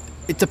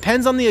 It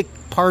depends on the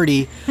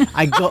party.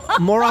 I go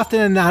more often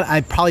than not.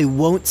 I probably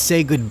won't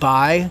say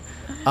goodbye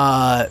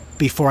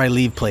before I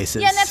leave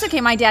places. Yeah, and that's okay.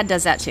 My dad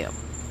does that too.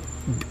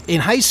 In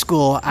high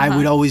school, I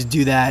would always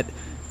do that.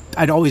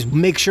 I'd always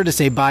make sure to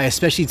say bye,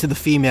 especially to the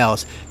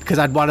females, because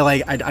I don't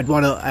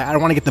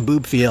want to get the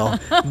boob feel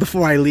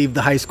before I leave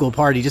the high school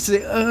party. Just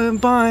say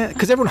bye,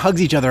 because everyone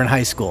hugs each other in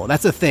high school.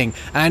 That's the thing,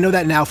 and I know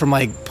that now from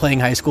like playing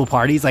high school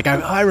parties. Like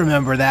I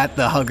remember that,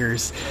 the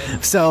huggers.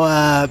 So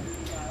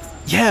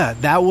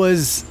that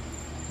was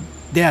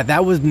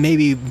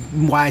maybe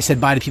why I said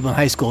bye to people in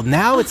high school.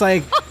 Now it's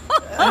like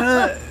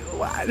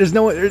there's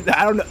no.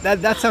 I don't know.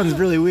 That sounds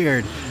really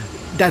weird.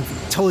 That's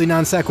totally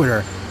non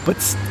sequitur. But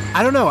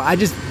I don't know.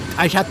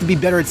 I have to be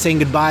better at saying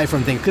goodbye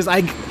from things because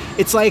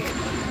it's like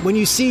when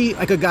you see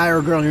like a guy or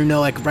a girl and you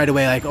know like right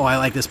away like, oh, I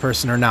like this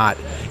person or not.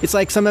 It's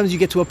like sometimes you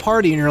get to a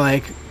party and you're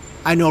like,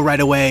 I know right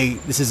away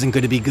this isn't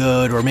going to be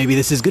good, or maybe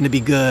this is going to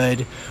be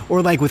good.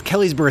 Or like with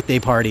Kelly's birthday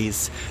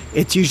parties,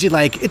 it's usually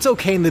like it's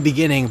okay in the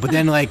beginning, but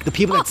then like the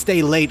people that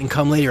stay late and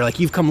come later, like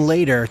you've come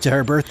later to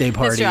her birthday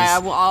parties. That's right. I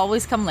will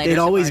always come later. It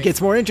always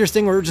gets more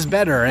interesting or just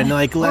better and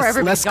like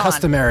less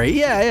customary.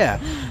 Yeah.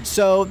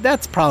 So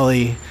that's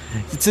probably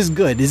it's as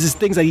good. This is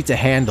things I need to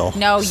handle.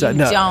 No, you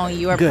don't.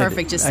 You are good.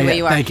 Perfect just the way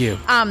you are. Thank you.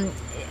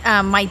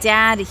 My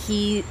dad,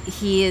 he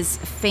is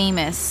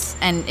famous,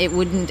 and it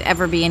wouldn't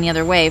ever be any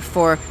other way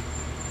for.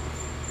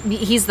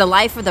 He's the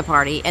life of the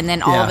party, and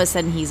then all of a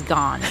sudden he's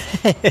gone.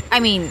 I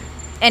mean,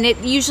 and it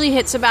usually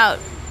hits about,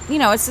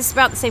 it's just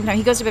about the same time.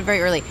 He goes to bed very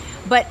early,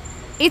 but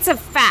it's a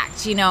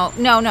fact,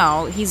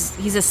 No,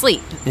 he's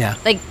asleep. Yeah,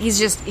 like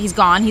he's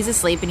gone. He's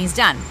asleep, and he's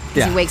done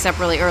because he wakes up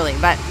really early.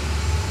 But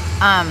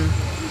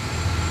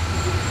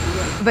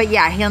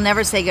yeah, he'll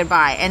never say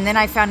goodbye. And then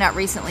I found out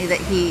recently that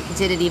he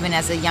did it even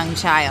as a young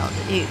child.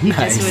 He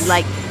just would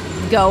like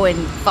go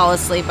and fall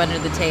asleep under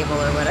the table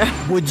or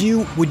whatever. Would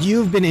you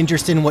have been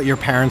interested in what your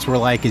parents were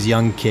like as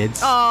young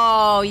kids?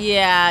 Oh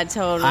yeah,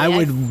 totally. I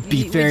would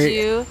be very. Would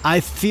you?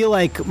 I feel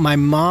like my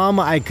mom,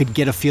 I could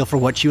get a feel for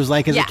what she was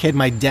like as a kid.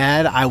 My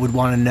dad, I would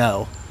want to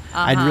know.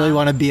 I'd really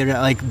want to be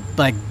like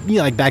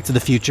Back to the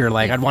Future.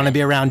 Like I'd want to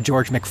be around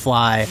George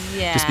McFly.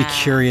 Yeah. Just be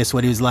curious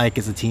what he was like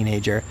as a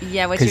teenager.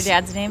 Yeah. What's your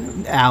dad's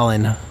name?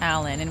 Alan.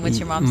 And what's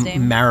your mom's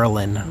name?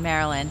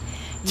 Marilyn.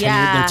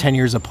 Yeah. They're 10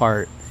 years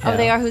apart. Oh,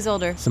 they are? Who's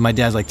older? So my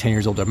dad's like 10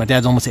 years older. My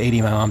dad's almost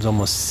 80. My mom's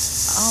almost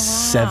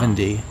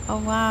 70. Oh,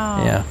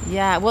 wow. Yeah.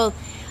 Yeah. Well,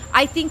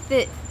 I think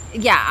that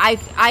Yeah,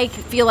 I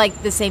feel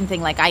like the same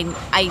thing. Like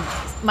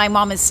my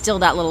mom is still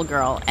that little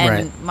girl, and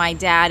Right. my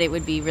dad, it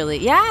would be really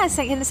it's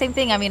like the same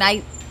thing. I mean,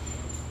 I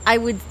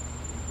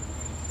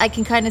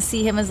can kind of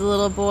see him as a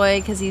little boy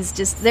because he's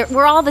just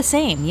we're all the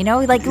same, you know.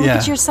 Like look Yeah.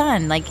 at your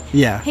son, like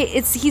Yeah.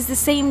 he's the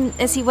same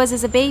as he was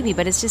as a baby,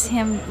 but it's just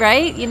him,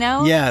 right? You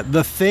know? Yeah,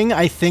 the thing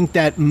I think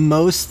that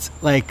most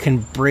like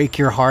can break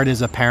your heart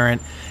as a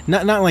parent,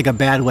 not in like a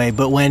bad way,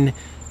 but when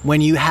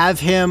you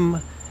have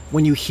him,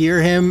 when you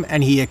hear him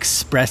and he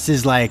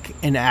expresses like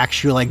an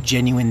actual like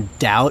genuine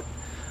doubt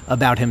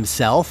about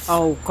himself,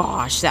 Oh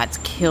gosh, that's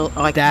kill.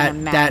 Oh, I that can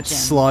imagine. that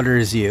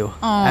slaughters you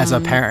as a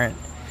parent.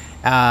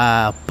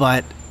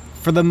 But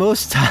for the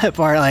most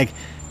part, like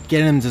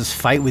getting him to just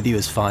fight with you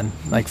is fun,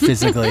 like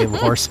physically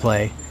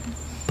horseplay.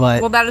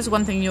 But Well, that is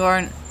one thing. You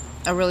are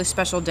a really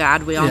special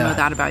dad. We all Yeah. know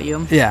that about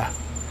you. yeah,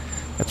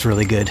 that's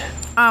really good.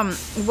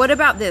 What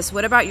about this?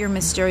 What about your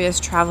mysterious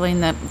traveling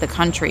the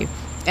country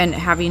and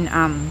having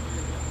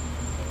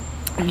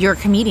you're a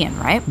comedian,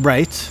 right?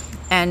 Right.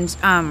 And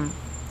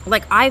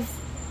Like I've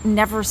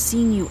never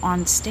seen you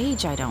on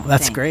stage. I don't.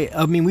 That's think. great.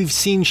 I mean, we've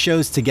seen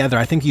shows together.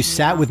 I think you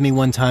sat with me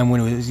one time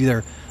when it was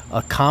either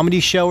a comedy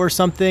show or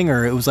something,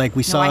 or it was like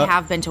we No, saw. I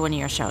have been to one of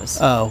your shows.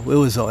 Oh, it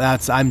was.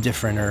 I'm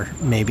different, or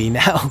maybe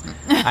now.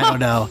 I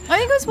don't know. I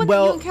think it was what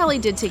Well, you and Kelly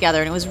did together,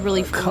 and it was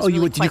really. It was Oh,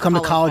 really did you quite come to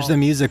College colorful. the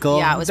Musical?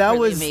 Yeah, it was that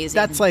really was amazing.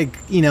 That's like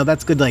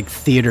that's good like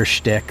theater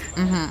shtick.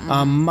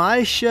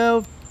 My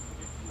show.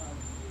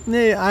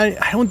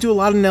 I don't do a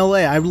lot in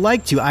LA. I'd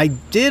like to. I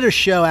did a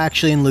show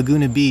actually in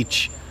Laguna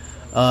Beach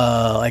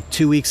like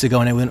 2 weeks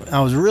ago, and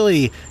I was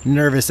really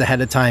nervous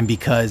ahead of time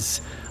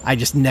because I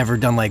just never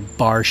done like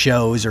bar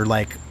shows or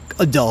like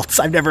adults.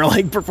 I've never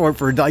like performed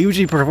for adults. I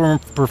usually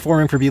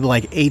performing for people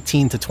like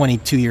 18 to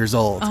 22 years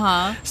old.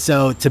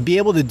 So to be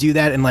able to do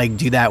that and like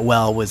do that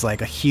well was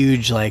like a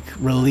huge like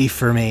relief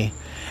for me.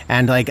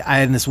 And like I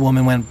had this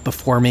woman went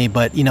before me,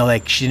 but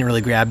like she didn't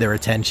really grab their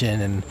attention,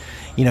 and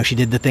she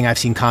did the thing I've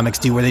seen comics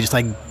do where they just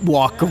like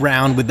walk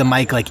around with the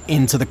mic like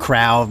into the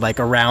crowd, like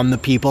around the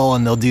people,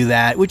 and they'll do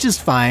that, which is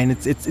fine.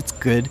 It's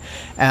good.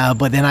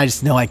 But then I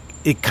just know like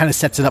it kind of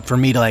sets it up for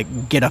me to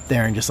like get up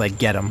there and just like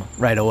get them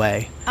right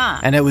away.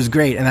 And it was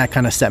great, and that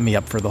kind of set me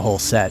up for the whole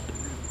set.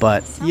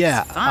 But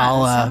yeah, Fun.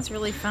 I'll Sounds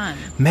really fun.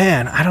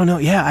 man, I don't know.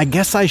 Yeah, I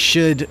guess I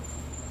should.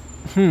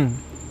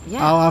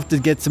 Yeah. I'll have to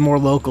get some more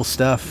local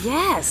stuff.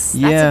 Yes, that's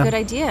Yeah. a good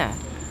idea.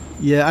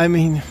 Yeah, I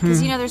mean,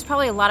 Because there's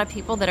probably a lot of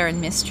people that are in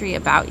mystery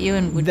about you,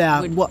 and would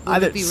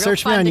either be real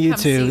search me fun on to come YouTube.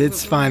 see.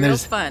 It's Would be fine. real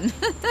There's fun.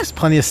 there's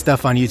plenty of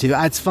stuff on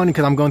YouTube. It's funny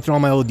because I'm going through all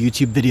my old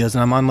YouTube videos,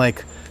 and I'm on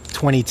like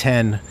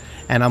 2010,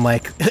 and I'm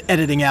like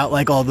editing out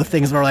like all the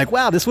things where like,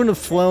 wow, this wouldn't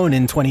have flown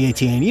in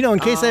 2018. In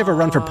case I ever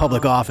run for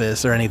public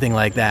office or anything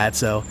like that.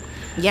 So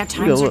Yeah,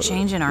 times are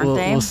changing, aren't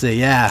they? We'll see.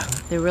 Yeah,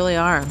 They really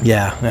are.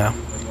 yeah.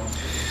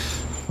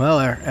 Well,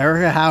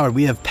 Erica Howard,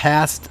 we have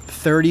passed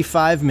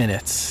 35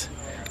 minutes.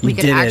 We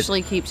could did it.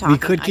 actually keep talking. We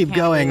could I keep can't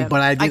going, believe it.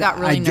 but I got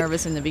really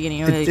nervous in the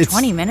beginning. I was like,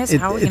 20 minutes?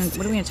 What are we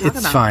going to talk It's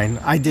about? fine.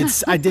 I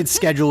did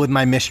schedule with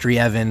my mystery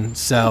Evan,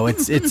 so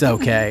it's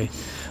okay.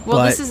 Well,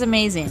 But this is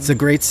amazing. it's a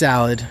great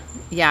salad.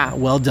 Yeah.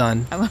 Well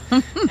done.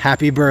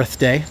 Happy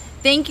birthday.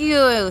 Thank you,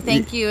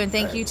 and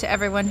thank you to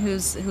everyone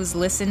who's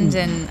listened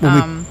and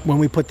When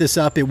we put this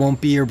up, it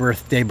won't be your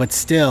birthday, but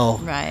still,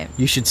 Right.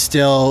 you should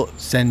still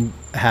send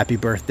a happy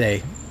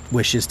birthday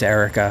wishes to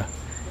Erica.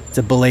 It's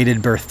a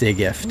belated birthday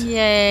gift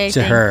yay, to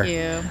thank her.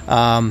 you.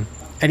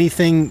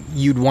 Anything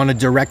you'd want to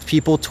direct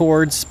people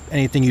towards?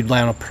 Anything you'd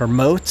want to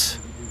promote?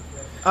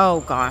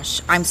 Oh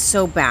gosh, I'm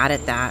so bad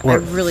at that. Or I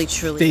really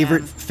truly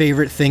am.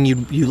 favorite thing you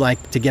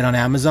like to get on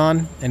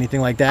Amazon?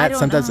 Anything like that? I don't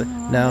Sometimes know.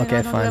 no. I Okay,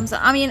 don't know fine. what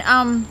I mean,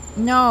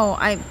 no,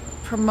 I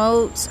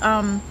promote.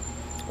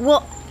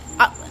 Well,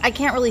 I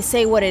can't really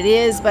say what it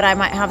is, but I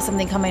might have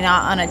something coming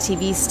out on a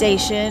TV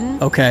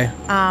station. Okay.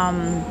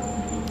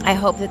 I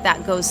hope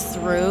that goes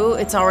through.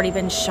 It's already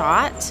been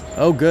shot,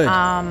 Oh, good.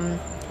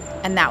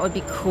 and that would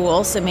be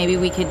cool. So maybe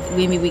we could,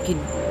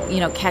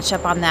 catch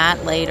up on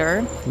that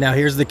later. Now,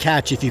 here's the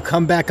catch. If you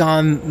come back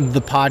on the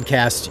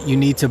podcast, you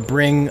need to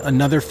bring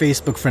another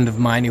Facebook friend of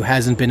mine who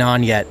hasn't been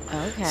on yet,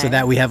 Okay. so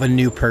that we have a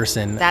new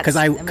person. That Because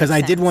I makes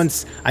did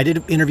sense. I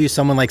did interview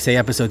someone like say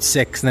episode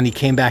 6, and then he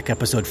came back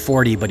episode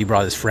 40, but he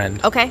brought his friend.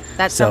 Okay,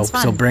 that So sounds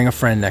fun. so bring a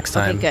friend next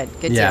time. Okay,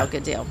 good Yeah. deal,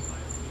 good deal.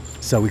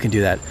 So we can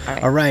do that. All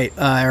All right,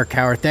 right. Eric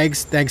Howard.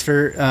 Thanks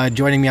for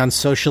joining me on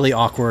Socially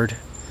Awkward.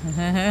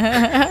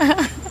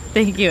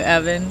 Thank you,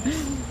 Evan.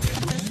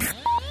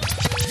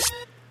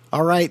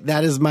 All right,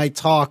 that is my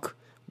talk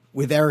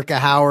with Erica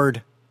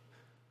Howard.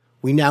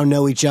 We now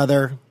know each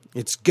other.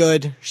 It's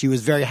good. She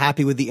was very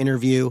happy with the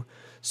interview.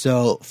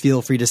 So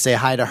feel free to say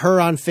hi to her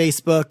on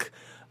Facebook.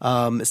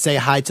 Say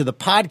hi to the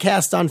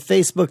podcast on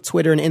Facebook,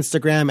 Twitter, and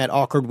Instagram at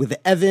Awkward with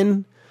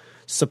Evan.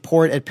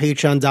 Support at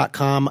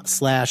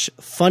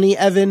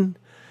patreon.com/funnyevan.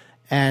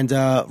 And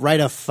write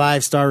a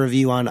 5-star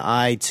review on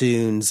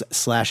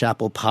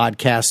iTunes/Apple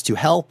Podcasts to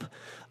help.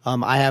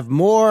 I have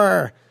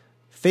more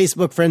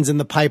Facebook friends in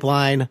the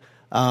pipeline.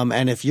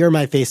 And if you're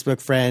my Facebook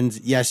friend,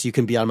 yes, you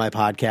can be on my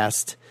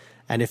podcast.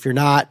 And if you're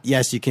not,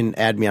 yes, you can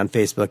add me on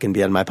Facebook and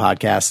be on my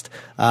podcast.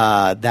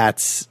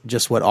 That's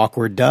just what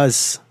awkward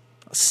does.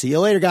 See you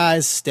later,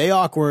 guys. Stay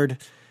awkward,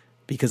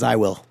 because I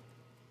will.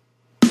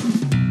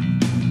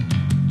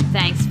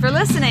 Thanks for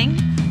listening.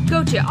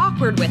 Go to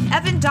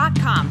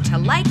awkwardwithevan.com to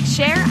like,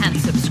 share, and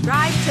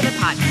subscribe to the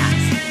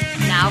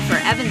podcast. Now for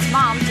Evan's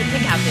mom to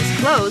pick out his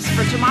clothes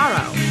for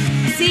tomorrow.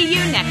 See you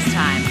next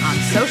time on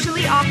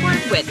Socially Awkward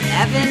with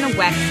Evan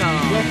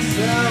Wecksell.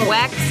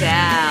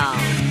 Wecksell.